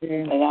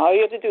 And all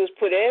you have to do is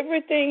put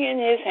everything in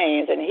his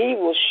hands, and he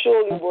will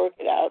surely work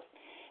it out.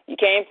 You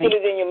can't put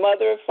it in your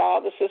mother,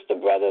 father, sister,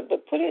 brother,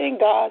 but put it in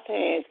God's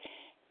hands.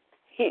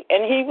 He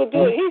will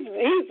do it.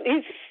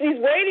 He's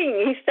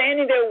waiting. He's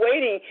standing there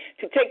waiting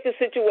to take the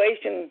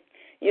situation,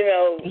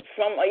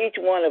 from each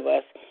one of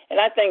us. And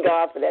I thank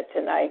God for that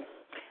tonight.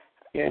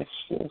 Yes.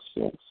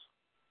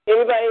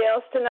 Anybody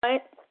else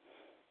tonight?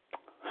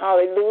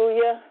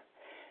 Hallelujah.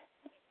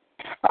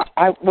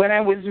 When I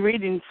was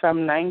reading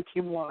Psalm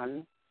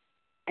 91,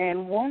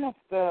 and one of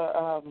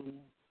the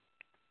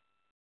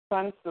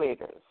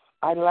translators,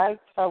 I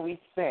liked how he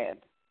said,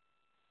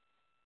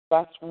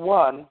 verse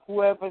 1,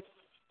 whoever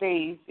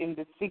stays in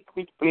the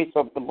secret place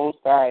of the Most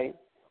High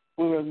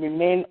will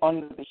remain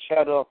under the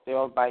shadow of the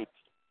Almighty.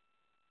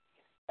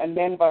 And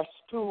then verse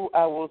 2,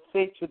 I will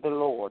say to the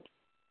Lord,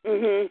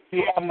 you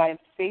are my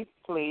safe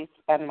place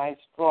and my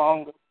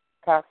strong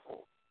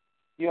castle.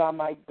 You are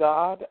my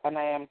God, and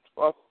I am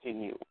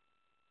trusting you.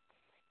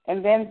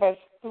 And then verse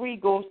 3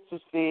 goes to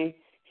say,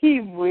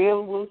 he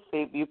will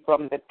save you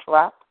from the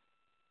trap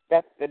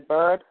that the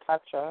bird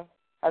catcher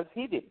has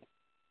hidden,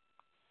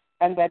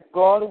 and that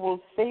God will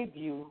save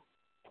you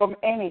from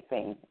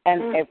anything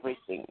and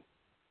everything.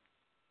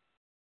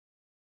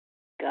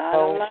 God,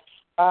 so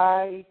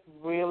I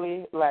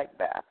really like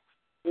that.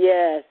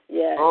 Yes.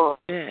 Oh.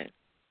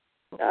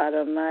 God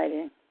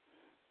Almighty.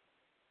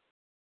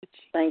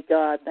 Thank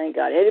God.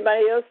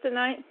 Anybody else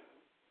tonight?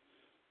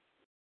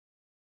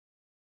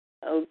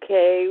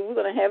 Okay, we're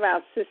going to have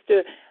our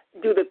sister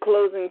do the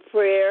closing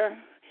prayer.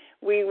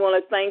 We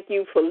want to thank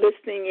you for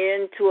listening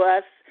in to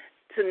us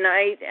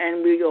tonight,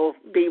 and we will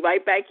be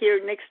right back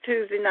here next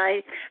Tuesday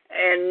night.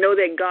 And know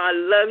that God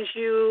loves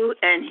you,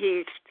 and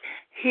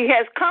He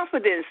has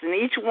confidence in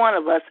each one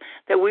of us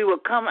that we will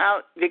come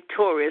out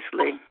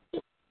victoriously.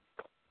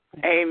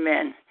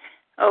 Amen.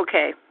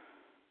 Okay.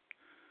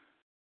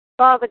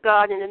 Father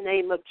God, in the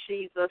name of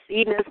Jesus,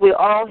 even as we're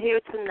all here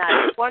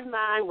tonight, one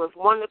mind with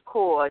one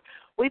accord,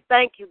 we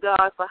thank you,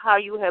 God, for how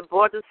you have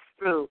brought us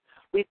through.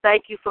 We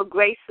thank you for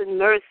grace and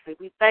mercy.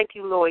 We thank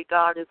you, Lord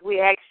God, as we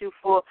ask you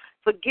for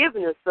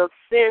forgiveness of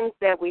sins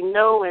that we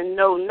know and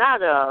know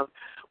not of.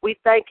 We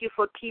thank you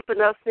for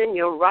keeping us in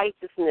your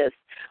righteousness.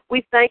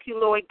 We thank you,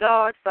 Lord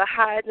God, for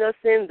hiding us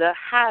in the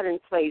hiding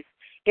place,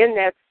 in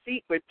that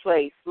secret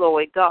place,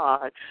 Lord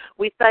God.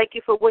 We thank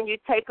you for when you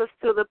take us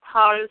to the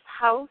potter's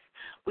house.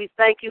 We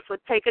thank you for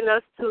taking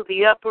us to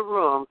the upper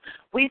room.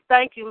 We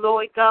thank you,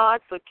 Lord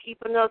God, for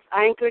keeping us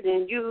anchored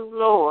in you,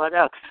 Lord.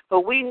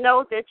 For we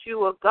know that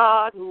you are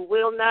God who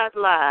will not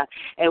lie.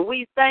 And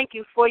we thank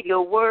you for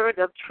your word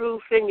of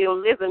truth and your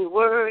living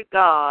word,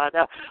 God.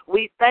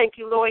 We thank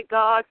you, Lord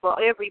God,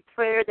 for every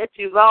prayer that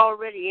you've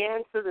already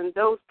answered and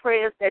those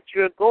prayers that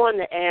you're going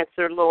to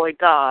answer, Lord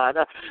God.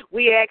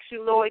 We ask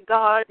you, Lord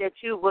God, that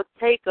you will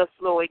take us,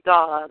 Lord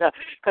God,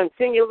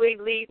 continually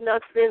leading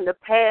us in the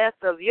path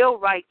of your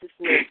righteousness.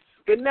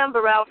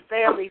 Remember our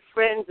family,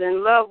 friends,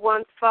 and loved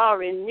ones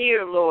far and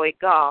near, Lord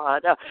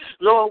God.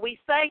 Lord, we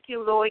thank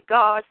you, Lord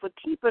God, for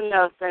keeping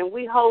us, and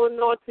we hold,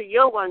 Lord, to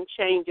your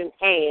unchanging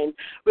hand.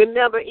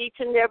 Remember each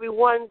and every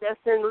one that's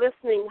in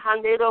listening,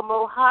 Hanero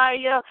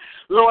Mohaya.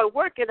 Lord,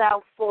 work it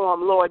out for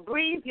them, Lord.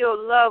 Breathe your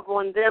love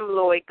on them,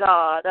 Lord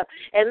God,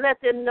 and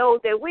let them know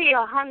that we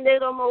are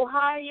Hanero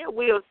Mohaya.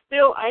 We are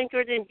still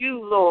anchored in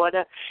you, Lord,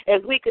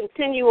 as we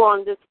continue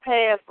on this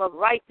path of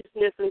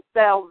righteousness and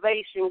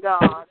salvation,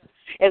 God.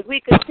 As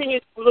we continue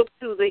to look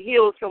to the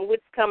hills from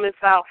which cometh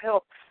our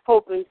help,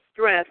 hope, and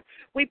strength,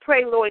 we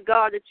pray, Lord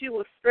God, that you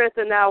will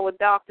strengthen our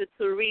Dr.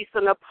 Therese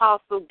and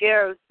Apostle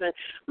Garrison.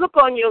 Look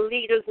on your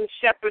leaders and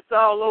shepherds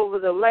all over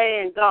the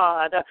land,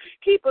 God.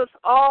 Keep us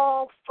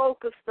all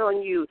focused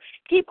on you.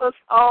 Keep us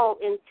all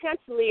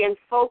intentionally and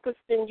focused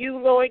in you,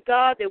 Lord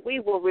God, that we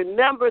will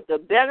remember the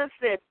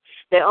benefits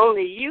that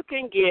only you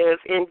can give.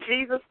 In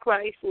Jesus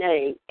Christ's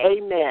name,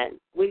 amen.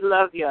 We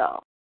love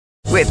y'all.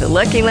 With the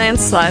Lucky Land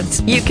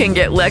Slots, you can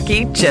get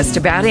lucky just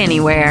about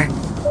anywhere.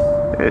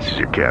 This is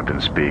your captain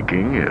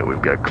speaking.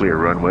 We've got clear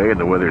runway and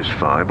the weather's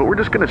fine, but we're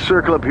just going to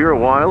circle up here a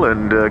while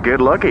and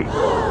get lucky.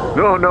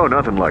 No,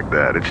 nothing like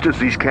that. It's just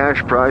these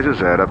cash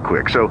prizes add up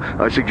quick. So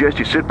I suggest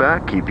you sit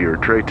back, keep your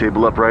tray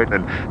table upright,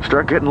 and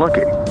start getting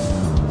lucky.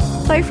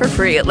 Play for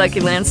free at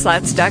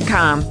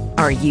LuckyLandSlots.com.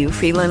 Are you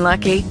feeling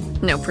lucky?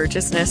 No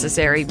purchase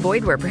necessary.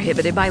 Void where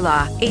prohibited by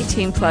law.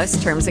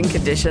 18+ terms and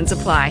conditions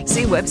apply.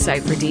 See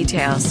website for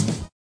details.